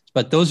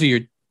 But those are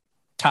your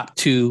top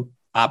 2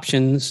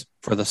 options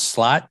for the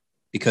slot,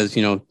 because,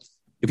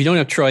 if you don't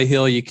have Troy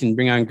Hill, you can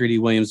bring on Greedy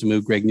Williams and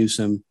move Greg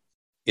Newsome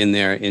in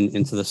there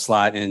into the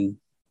slot and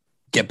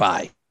get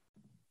by.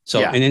 So,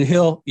 yeah. And in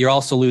Hill, you're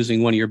also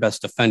losing one of your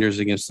best defenders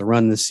against the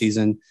run this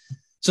season.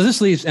 So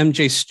this leaves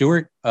MJ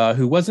Stewart,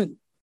 who wasn't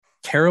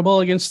terrible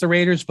against the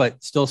Raiders,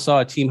 but still saw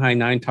a team high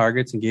 9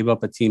 targets and gave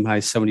up a team high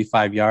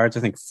 75 yards. I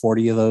think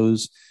 40 of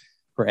those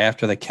were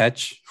after the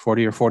catch,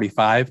 40 or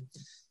 45.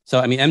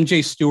 So,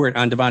 MJ Stewart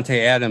on Davante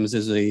Adams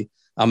is a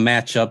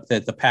matchup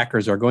that the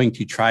Packers are going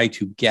to try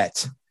to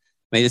get.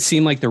 It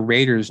seemed like the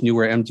Raiders knew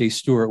where MJ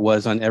Stewart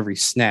was on every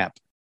snap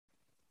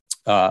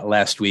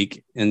last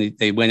week, and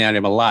they went at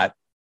him a lot.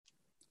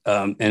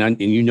 And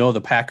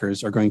the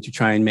Packers are going to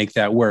try and make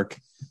that work,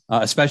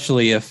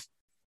 especially if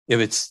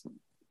it's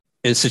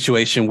in a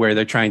situation where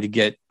they're trying to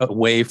get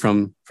away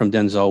from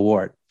Denzel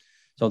Ward.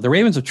 So the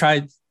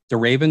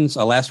Ravens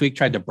last week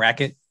tried to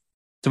bracket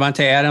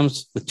Davante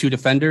Adams with 2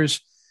 defenders,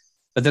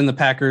 but then the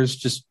Packers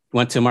just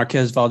went to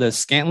Marquez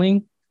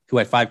Valdes-Scantling, who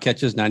had 5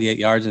 catches, 98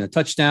 yards, and a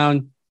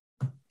touchdown.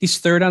 He's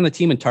 3rd on the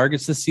team in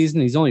targets this season.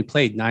 He's only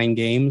played 9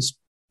 games,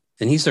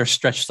 and he's their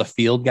stretch the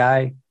field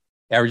guy.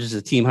 Averages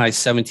a team high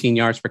 17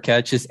 yards per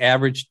catch. His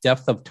average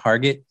depth of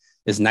target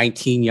is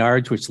 19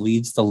 yards, which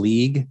leads the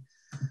league.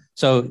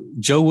 So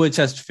Joe Woods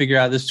has to figure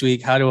out this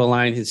week how to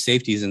align his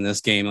safeties in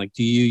this game. Like,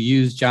 do you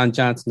use John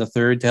Johnson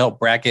III to help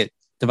bracket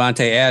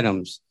Davante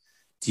Adams?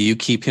 Do you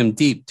keep him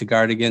deep to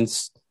guard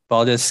against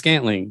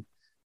Valdes-Scantling?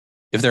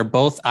 If they're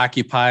both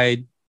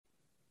occupied,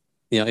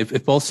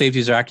 if both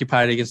safeties are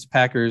occupied against the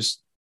Packers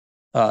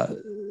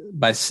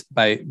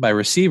by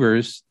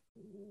receivers,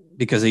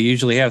 because they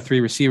usually have 3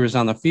 receivers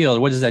on the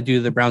field, what does that do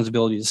to the Browns'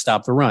 ability to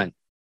stop the run?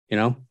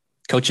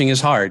 Coaching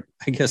is hard,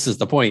 I guess, is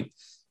the point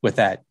with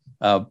that.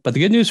 But the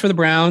good news for the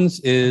Browns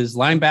is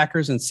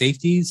linebackers and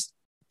safeties,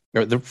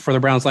 for the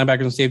Browns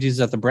linebackers and safeties, is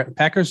that the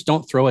Packers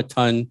don't throw a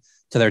ton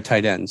to their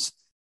tight ends.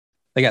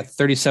 They got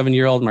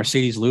 37-year-old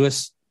Mercedes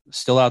Lewis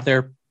still out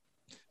there.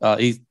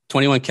 He's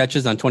 21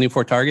 catches on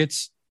 24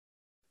 targets.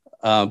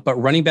 But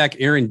running back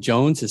Aaron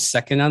Jones is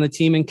 2nd on the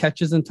team in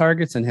catches and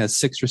targets and has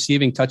 6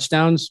 receiving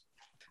touchdowns.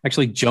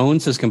 Actually,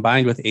 Jones has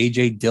combined with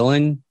A.J.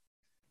 Dillon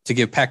to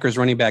give Packers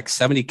running back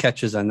 70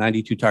 catches on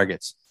 92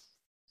 targets.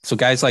 So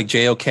guys like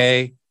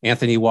JOK,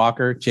 Anthony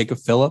Walker, Jacob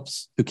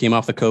Phillips, who came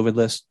off the COVID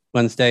list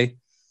Wednesday,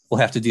 will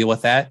have to deal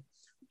with that.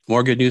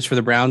 More good news for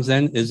the Browns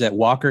then is that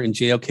Walker and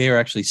JOK are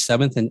actually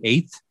 7th and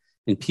 8th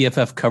in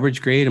PFF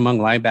coverage grade among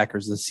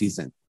linebackers this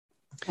season.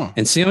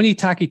 And Sione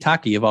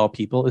Takitaki, of all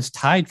people, is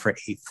tied for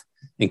 8th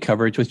in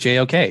coverage with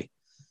JOK.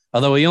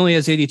 Although he only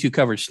has 82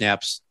 coverage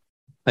snaps,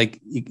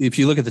 like if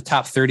you look at the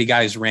top 30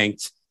 guys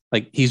ranked,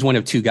 like he's one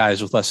of 2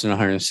 guys with less than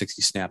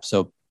 160 snaps.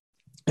 So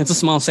it's a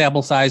small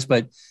sample size,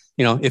 but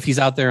if he's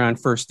out there on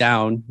first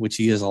down, which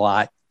he is a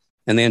lot,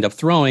 and they end up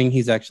throwing,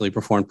 he's actually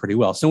performed pretty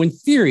well. So in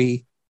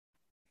theory,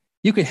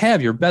 you could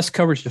have your best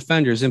coverage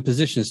defenders in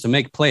positions to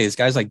make plays,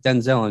 guys like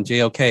Denzel and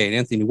JOK and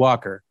Anthony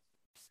Walker.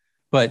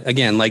 But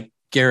again, like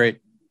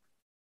Garrett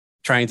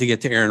trying to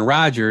get to Aaron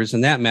Rodgers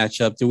in that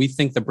matchup, do we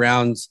think the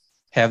Browns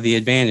have the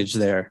advantage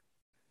there?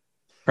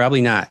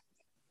 Probably not.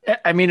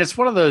 I mean, it's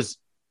one of those.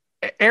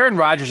 Aaron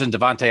Rodgers and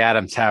Devontae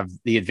Adams have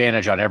the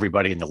advantage on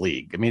everybody in the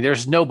league. I mean,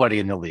 there's nobody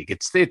in the league.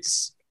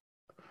 It's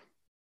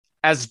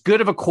as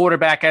good of a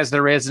quarterback as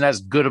there is and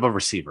as good of a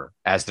receiver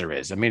as there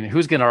is. I mean,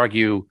 who's going to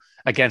argue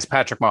against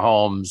Patrick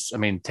Mahomes? I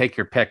mean, take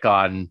your pick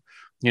on,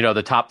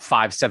 the top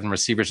 5-7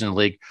 receivers in the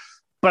league.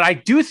 But I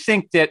do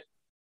think that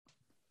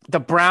the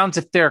Browns,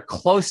 if they're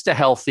close to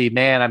healthy,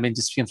 man, I mean,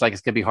 just seems like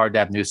it's going to be hard to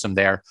have Newsome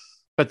there.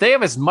 But they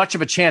have as much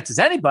of a chance as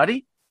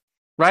anybody,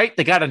 right?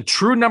 They got a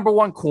true number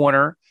one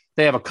corner.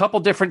 They have a couple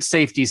different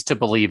safeties to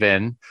believe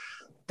in.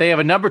 They have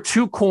a number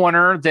two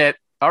corner that,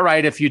 all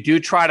right, if you do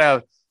try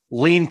to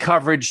lean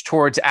coverage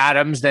towards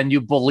Adams, then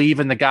you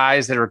believe in the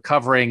guys that are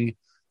covering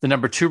the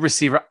number two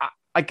receiver.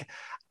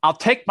 I'll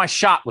take my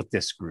shot with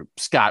this group,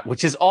 Scott,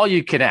 which is all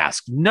you can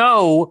ask.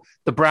 No,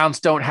 the Browns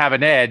don't have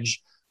an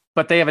edge,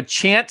 but they have a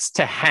chance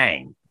to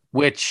hang,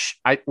 which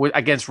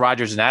against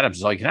Rodgers and Adams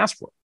is all you can ask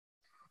for.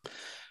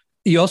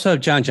 You also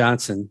have John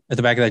Johnson at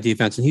the back of that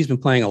defense, and he's been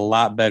playing a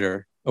lot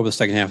better over the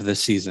second half of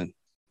this season.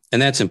 And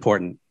that's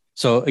important.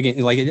 So again,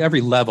 like at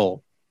every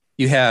level,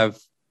 you have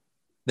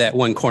that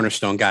one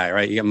cornerstone guy,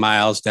 right? You got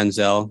Miles,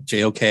 Denzel,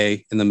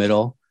 JOK in the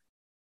middle,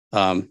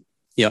 and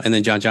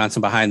then John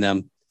Johnson behind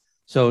them.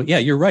 So yeah,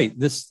 you're right.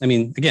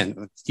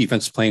 Again,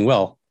 defense is playing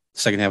well the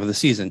second half of the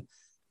season,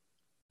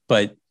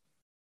 but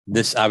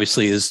this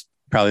obviously is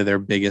probably their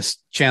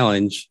biggest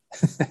challenge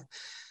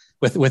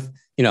with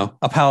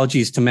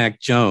apologies to Mac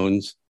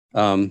Jones.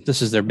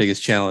 This is their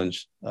biggest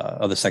challenge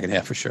of the second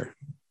half for sure.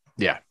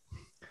 Yeah.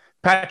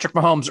 Patrick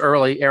Mahomes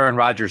early, Aaron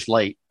Rodgers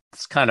late.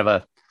 It's kind of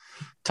a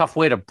tough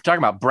way to talk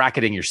about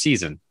bracketing your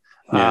season.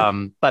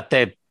 Yeah. But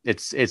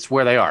it's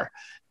where they are.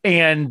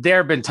 And there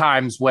have been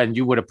times when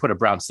you would have put a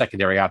Brown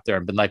secondary out there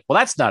and been like, well,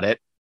 that's not it.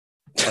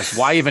 Like,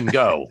 why even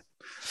go?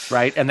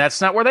 Right. And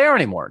that's not where they are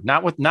anymore.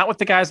 Not with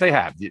the guys they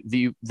have.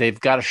 They've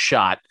got a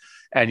shot,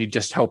 and you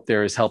just hope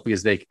they're as healthy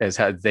as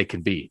they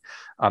can be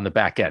on the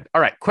back end.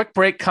 All right. Quick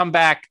break, come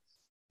back.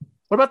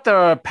 What about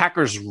the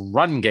Packers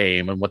run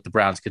game and what the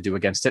Browns could do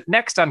against it?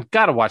 Next on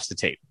Gotta Watch the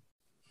Tape.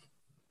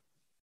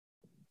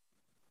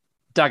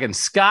 Doug and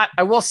Scott,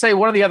 I will say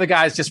one of the other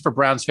guys, just for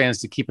Browns fans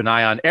to keep an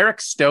eye on, Eric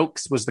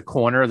Stokes was the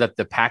corner that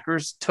the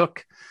Packers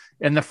took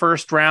in the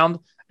first round.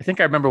 I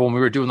think I remember when we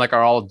were doing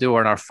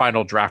our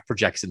final draft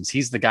projections,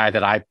 he's the guy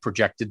that I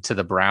projected to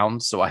the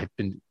Browns. So I've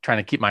been trying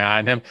to keep my eye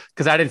on him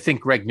because I didn't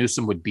think Greg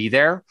Newsome would be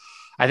there.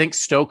 I think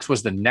Stokes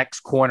was the next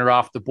corner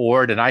off the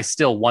board. And I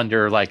still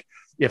wonder,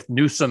 if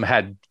Newsome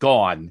had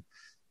gone,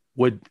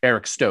 would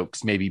Eric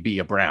Stokes maybe be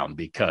a Brown?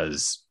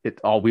 Because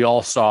we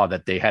all saw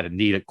that they had a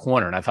need at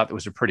corner, and I thought that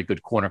was a pretty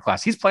good corner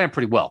class. He's playing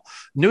pretty well.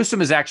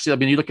 Newsome is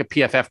actually, you look at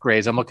PFF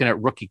grades, I'm looking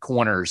at rookie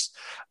corners.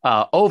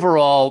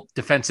 Overall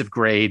defensive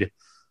grade,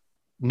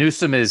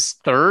 Newsome is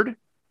third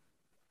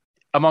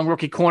among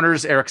rookie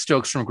corners. Eric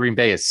Stokes from Green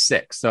Bay is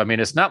sixth. So,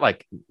 it's not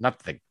that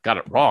they got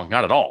it wrong,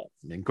 not at all.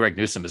 Greg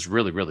Newsome is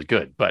really, really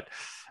good, but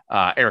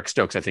Eric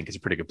Stokes, I think, is a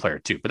pretty good player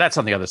too, but that's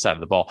on the other side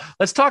of the ball.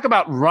 Let's talk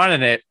about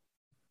running it.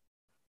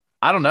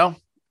 I don't know.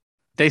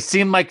 They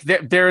seem like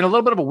they're in a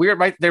little bit of a weird,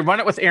 right? They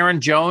run it with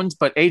Aaron Jones,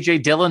 but A.J.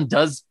 Dillon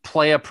does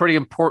play a pretty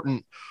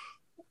important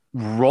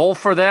role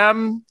for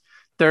them.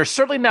 They're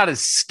certainly not as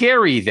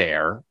scary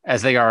there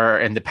as they are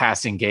in the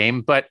passing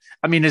game. But,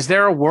 is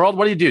there a world?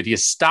 What do? Do you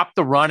stop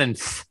the run and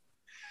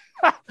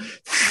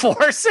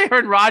force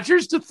Aaron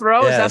Rodgers to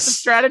throw? Yes. Is that the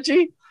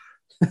strategy?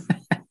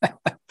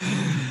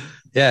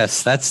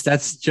 Yes,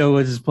 that's Joe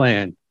Woods'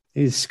 plan.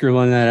 He's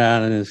screwing that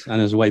out on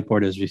his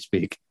whiteboard as we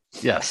speak.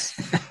 Yes.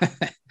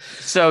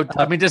 So,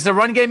 does the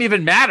run game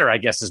even matter, I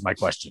guess, is my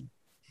question.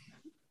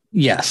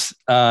 Yes.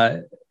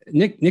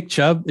 Nick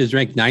Chubb is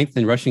ranked 9th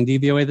in rushing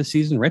DVOA this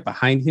season. Right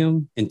behind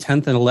him in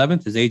 10th and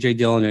 11th is A.J.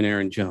 Dillon and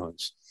Aaron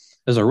Jones.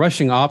 As a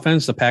rushing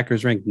offense, the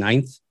Packers ranked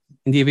 9th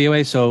in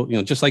DVOA. So,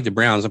 just like the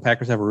Browns, the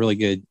Packers have a really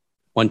good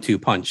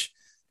 1-2 punch.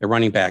 They're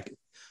running back.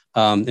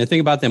 And the thing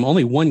about them,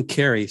 only one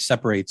carry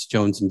separates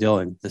Jones and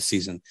Dillon this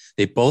season.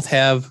 They both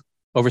have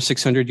over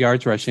 600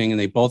 yards rushing, and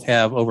they both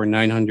have over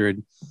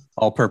 900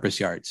 all-purpose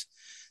yards.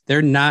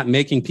 They're not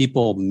making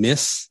people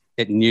miss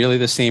at nearly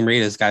the same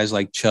rate as guys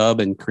like Chubb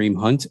and Kareem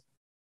Hunt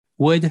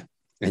would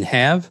and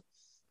have.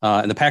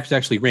 And the Packers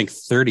actually ranked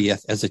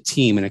 30th as a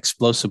team in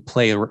explosive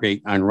play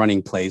rate on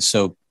running plays.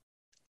 So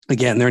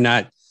again, they're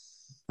not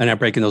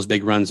breaking those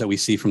big runs that we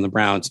see from the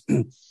Browns,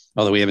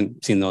 although we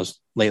haven't seen those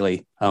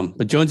lately.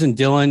 But Jones and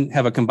Dillon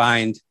have a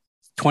combined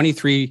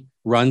 23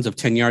 runs of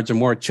 10 yards or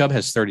more. Chubb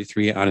has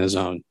 33 on his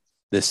own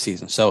this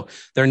season. So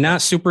they're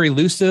not super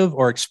elusive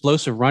or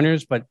explosive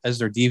runners, but as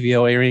their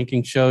DVOA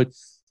ranking showed,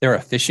 they're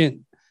efficient.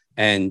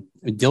 And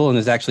Dillon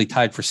is actually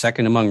tied for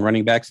second among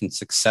running backs in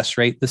success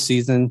rate this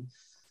season.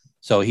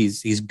 So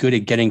he's good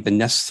at getting the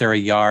necessary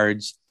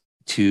yards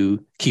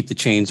to keep the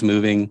chains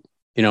moving.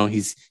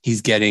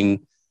 He's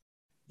getting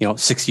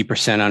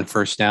 60% on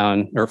first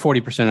down or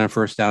 40% on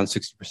first down,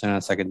 60%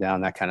 on second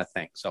down, that kind of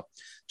thing. So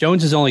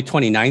Jones is only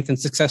 29th in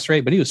success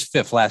rate, but he was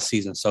 5th last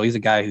season. So he's a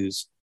guy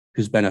who's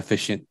been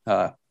efficient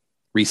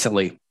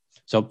recently.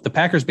 So the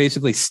Packers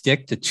basically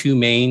stick to 2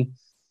 main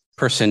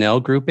personnel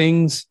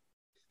groupings,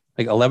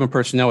 like 11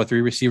 personnel with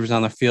 3 receivers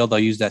on the field. They'll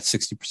use that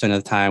 60%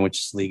 of the time, which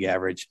is league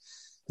average.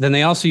 Then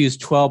they also use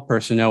 12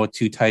 personnel with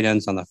 2 tight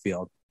ends on the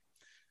field.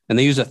 And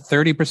they use it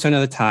 30%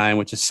 of the time,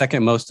 which is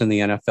second most in the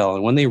NFL.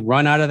 And when they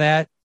run out of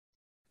that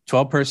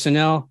 12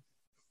 personnel,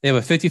 they have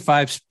a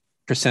 55%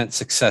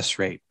 success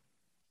rate,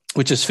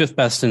 which is 5th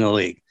best in the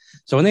league.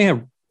 So when they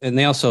have, and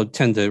they also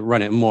tend to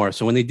run it more.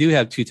 So when they do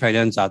have 2 tight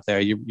ends out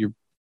there,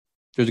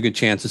 there's a good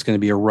chance it's going to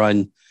be a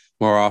run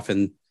more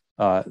often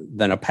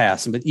than a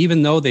pass. But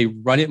even though they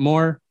run it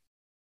more,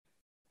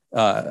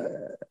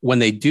 when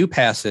they do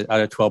pass it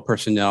out of 12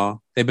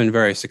 personnel, they've been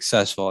very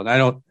successful. And I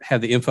don't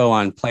have the info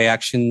on play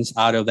actions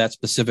out of that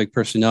specific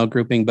personnel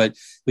grouping, but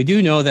we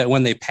do know that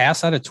when they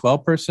pass out of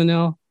 12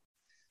 personnel,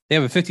 they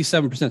have a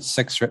 57%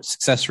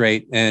 success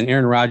rate, and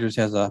Aaron Rodgers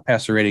has a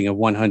passer rating of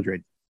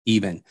 100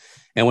 even.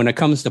 And when it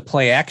comes to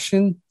play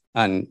action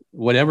on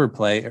whatever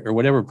play or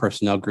whatever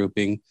personnel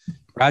grouping,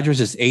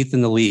 Rodgers is 8th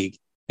in the league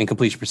in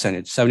completion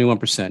percentage,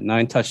 71%,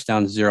 9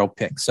 touchdowns, 0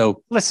 picks.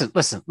 So listen.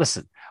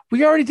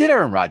 We already did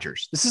Aaron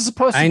Rodgers. This is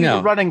supposed to be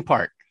the running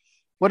part.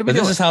 What are we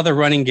doing? This is how the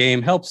running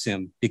game helps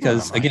him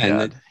because,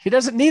 he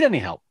doesn't need any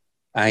help.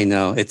 I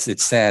know.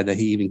 It's sad that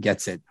he even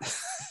gets it.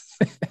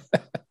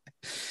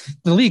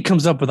 The league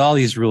comes up with all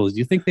these rules.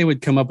 You think they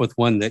would come up with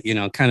one that,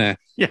 kind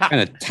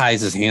of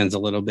ties his hands a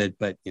little bit,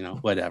 but,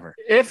 whatever.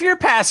 If your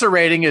passer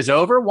rating is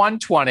over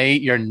 120,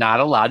 you're not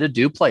allowed to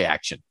do play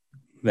action.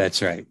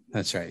 That's right.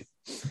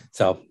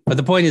 So, but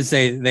the point is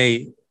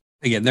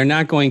they're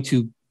not going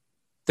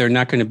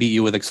to beat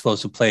you with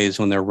explosive plays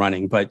when they're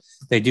running, but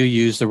they do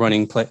use the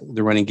running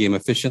game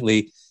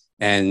efficiently,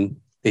 and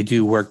they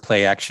do work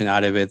play action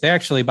out of it. They're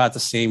actually about the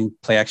same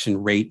play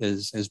action rate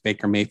as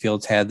Baker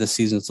Mayfield's had this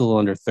season. It's a little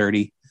under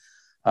 30.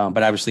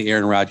 But obviously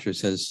Aaron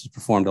Rodgers has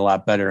performed a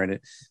lot better in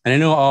it. And I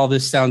know all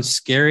this sounds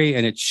scary,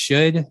 and it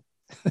should.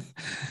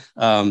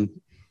 Like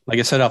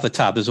I said off the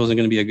top, this wasn't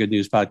going to be a good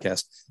news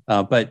podcast.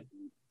 But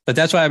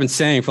that's why I've been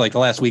saying for like the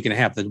last week and a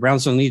half that the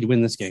Browns don't need to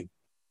win this game.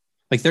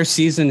 Like their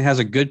season has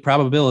a good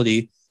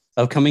probability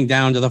of coming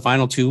down to the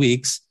final 2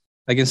 weeks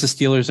against the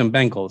Steelers and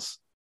Bengals.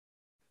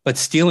 But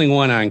stealing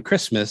one on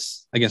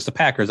Christmas against the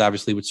Packers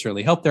obviously would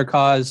certainly help their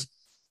cause.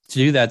 To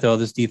do that, though,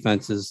 this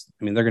defense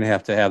they're going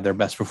to have their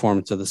best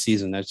performance of the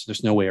season.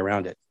 There's no way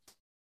around it.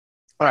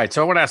 All right.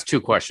 So I want to ask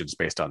 2 questions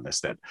based on this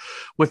then.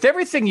 With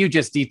everything you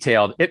just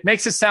detailed, it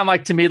makes it sound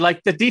like to me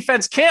like the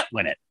defense can't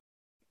win it.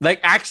 Like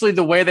actually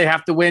the way they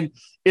have to win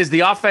is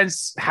the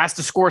offense has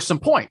to score some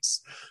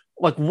points.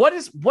 Like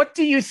what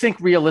do you think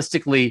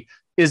realistically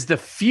is the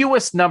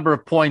fewest number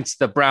of points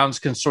the Browns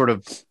can sort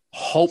of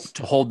hope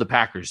to hold the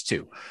Packers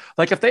to?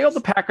 Like if they hold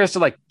the Packers to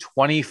like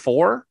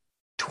 24,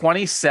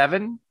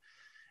 27,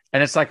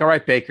 and it's like, all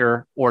right,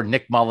 Baker or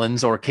Nick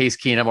Mullins or Case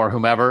Keenum or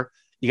whomever,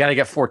 you got to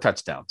get 4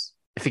 touchdowns.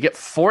 If you get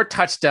 4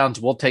 touchdowns,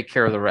 we'll take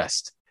care of the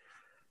rest.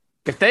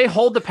 If they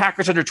hold the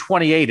Packers under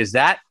 28, is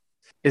that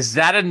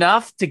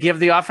enough to give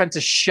the offense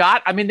a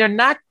shot? I mean,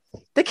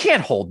 they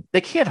can't hold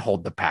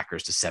the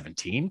Packers to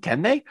 17,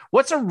 can they?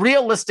 What's a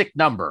realistic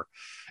number?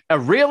 A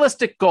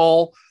realistic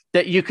goal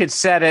that you could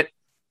set it,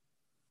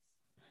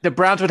 the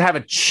Browns would have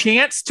a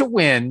chance to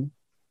win,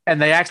 and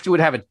they actually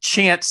would have a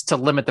chance to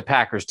limit the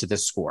Packers to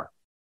this score.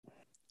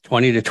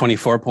 20 to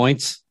 24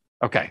 points.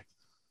 Okay.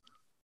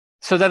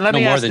 So then let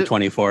me ask more than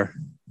 24.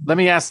 Let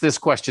me ask this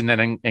question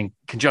then in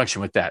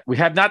conjunction with that. We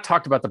have not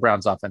talked about the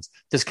Browns offense.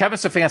 Does Kevin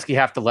Stefanski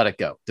have to let it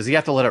go? Does he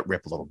have to let it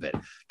rip a little bit?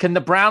 Can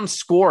the Browns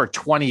score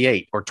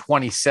 28 or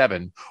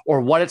 27 or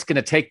what it's going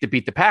to take to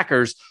beat the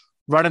Packers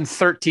running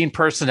 13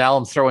 personnel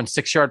and throwing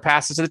 6-yard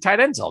passes to the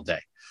tight ends all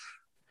day?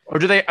 Or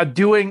do they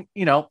doing,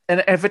 and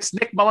if it's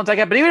Nick Mullins, I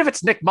get, but even if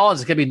it's Nick Mullins,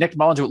 it's going to be Nick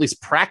Mullins who at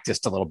least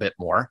practiced a little bit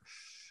more.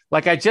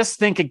 Like, I just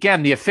think,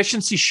 again, the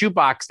efficiency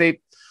shoebox,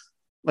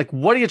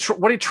 what are you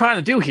trying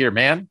to do here,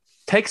 man?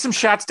 Take some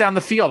shots down the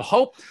field.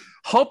 Hope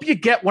you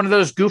get one of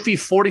those goofy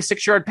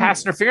 46-yard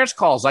pass interference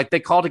calls like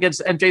they called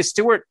against MJ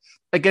Stewart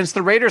against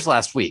the Raiders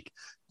last week.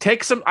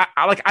 Take some,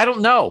 I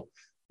don't know.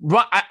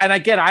 And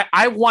again,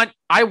 I want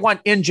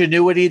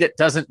ingenuity that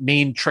doesn't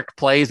mean trick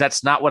plays.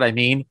 That's not what I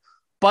mean.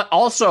 But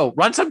also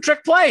run some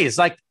trick plays.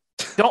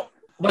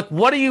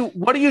 What are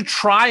you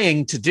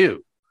trying to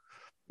do?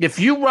 If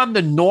you run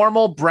the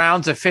normal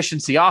Browns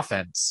efficiency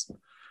offense,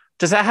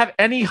 does that have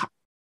any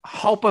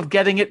hope of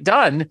getting it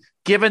done,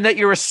 given that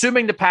you're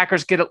assuming the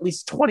Packers get at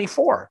least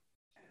 24?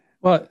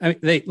 Well, I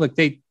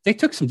mean, they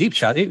took some deep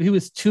shots. He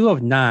was 2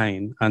 of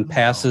 9 on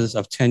passes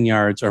of 10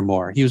 yards or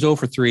more. He was 0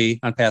 for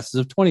 3 on passes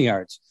of 20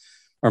 yards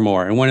or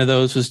more. And one of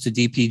those was to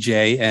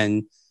DPJ,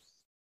 and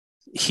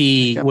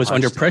he was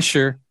under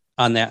pressure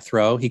on that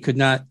throw. He could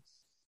not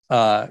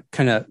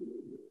kind of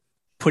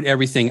put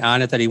everything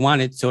on it that he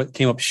wanted. So it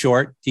came up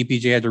short.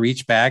 DPJ had to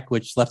reach back,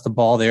 which left the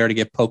ball there to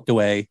get poked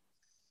away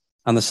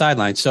on the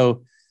sideline.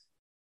 So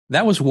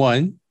that was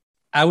one.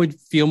 I would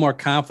feel more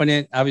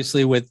confident,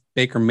 obviously, with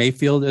Baker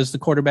Mayfield as the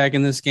quarterback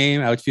in this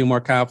game. I would feel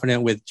more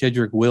confident with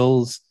Jedrick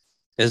Wills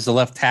as the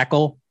left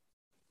tackle.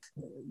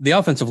 The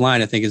offensive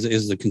line, I think,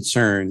 is the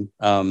concern.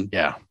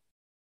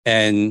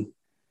 And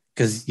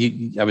because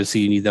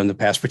obviously you need them to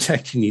pass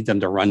protect, you need them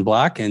to run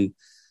block. And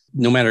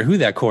no matter who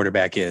that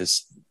quarterback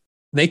is,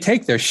 they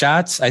take their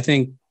shots. I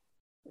think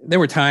there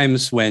were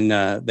times when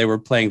they were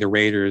playing the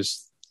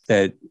Raiders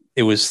that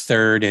it was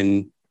 3rd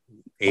and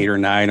 8 or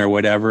 9 or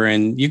whatever.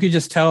 And you could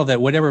just tell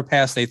that whatever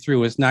pass they threw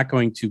was not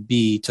going to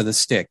be to the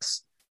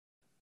sticks.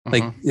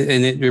 And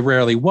it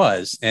rarely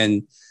was.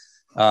 And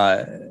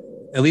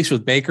at least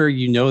with Baker,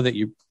 you know that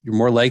you're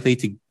more likely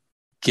to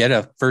get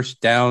a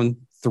first down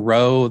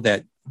throw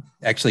that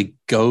actually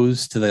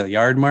goes to the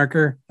yard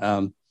marker.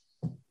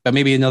 But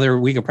maybe another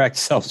week of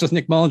practice helps with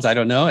Nick Mullins. I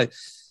don't know.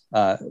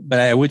 But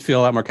I would feel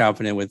a lot more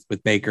confident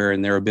with Baker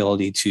and their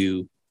ability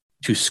to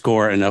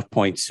score enough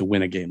points to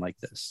win a game like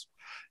this.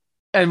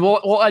 And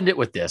we'll end it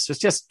with this. It's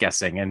just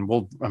guessing, and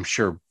we'll, I'm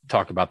sure,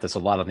 talk about this a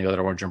lot on the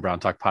other Orange and Brown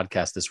Talk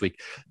podcast this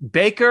week.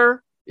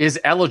 Baker is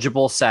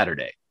eligible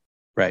Saturday.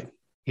 Right.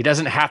 He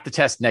doesn't have to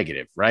test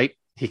negative, right?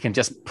 He can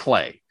just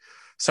play.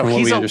 So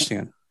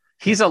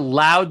he's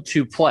allowed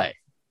to play.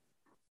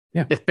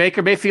 Yeah. If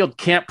Baker Mayfield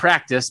can't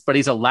practice, but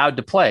he's allowed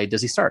to play,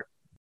 does he start?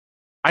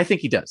 I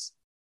think he does.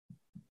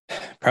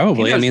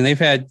 Probably. I mean, they've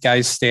had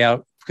guys stay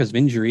out because of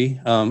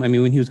injury. I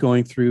mean, when he was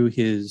going through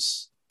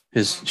his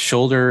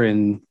shoulder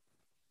and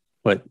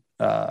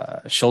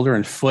shoulder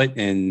and foot,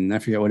 and I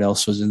forget what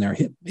else was in there,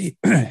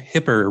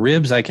 hip or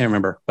ribs. I can't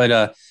remember, but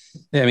I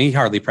mean, he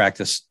hardly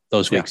practiced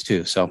those weeks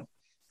too. So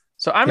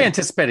I'm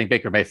anticipating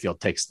Baker Mayfield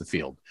takes the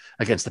field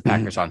against the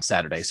Packers on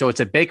Saturday. So it's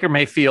a Baker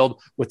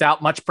Mayfield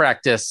without much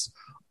practice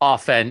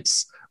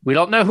offense. We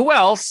don't know who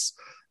else,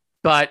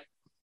 but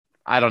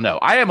I don't know.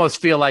 I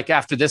almost feel like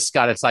after this,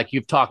 Scott, it's like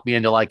you've talked me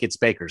into like it's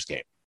Baker's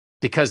game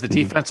because the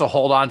defense will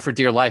hold on for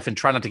dear life and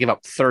try not to give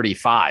up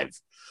 35.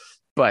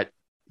 But,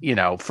 you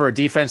know, for a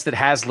defense that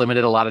has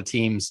limited a lot of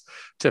teams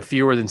to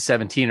fewer than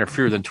 17 or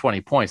fewer than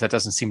 20 points, that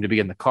doesn't seem to be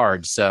in the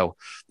cards. So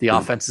the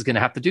offense is going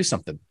to have to do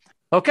something.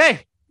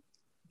 Okay.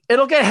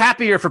 It'll get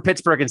happier for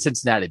Pittsburgh and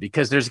Cincinnati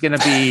because there's going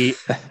to be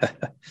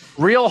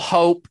real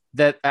hope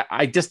that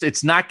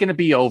it's not going to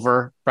be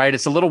over, right?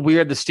 It's a little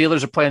weird. The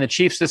Steelers are playing the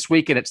Chiefs this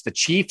week, and it's the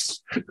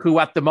Chiefs who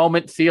at the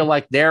moment feel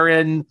like they're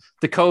in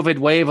the COVID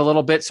wave a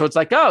little bit. So it's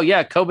like, oh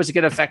yeah, COVID is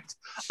going to affect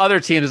other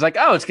teams. It's like,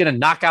 oh, it's going to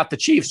knock out the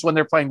Chiefs when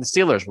they're playing the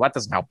Steelers. Well, that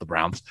doesn't help the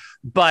Browns,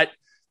 but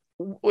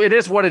it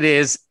is what it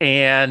is,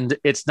 and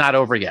it's not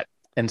over yet.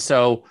 And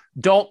so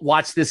don't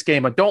watch this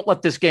game, or don't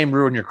let this game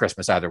ruin your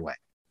Christmas either way.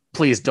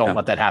 Please don't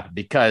let that happen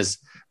because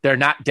they're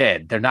not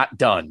dead. They're not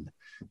done,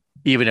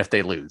 even if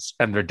they lose,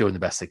 and they're doing the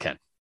best they can.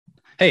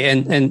 Hey,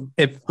 and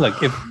if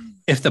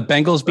the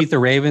Bengals beat the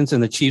Ravens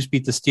and the Chiefs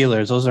beat the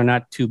Steelers, those are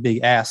not two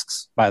big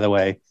asks, by the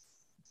way.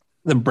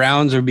 The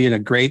Browns are in a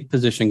great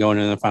position going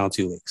into the final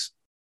 2 weeks.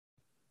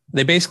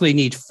 They basically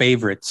need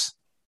favorites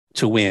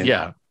to win.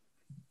 Yeah.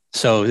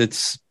 So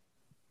it's,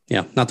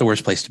 not the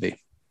worst place to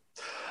be.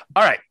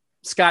 All right,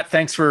 Scott,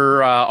 thanks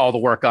for all the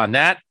work on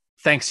that.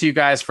 Thanks to you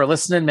guys for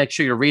listening. Make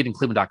sure you read in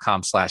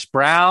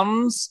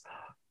cleveland.com/Browns.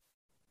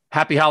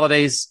 Happy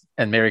holidays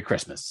and Merry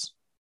Christmas.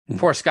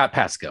 For Scott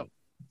Pasco,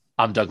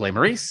 I'm Doug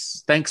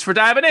Lesmerises. Thanks for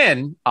diving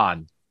in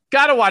on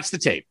Gotta Watch the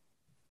Tape.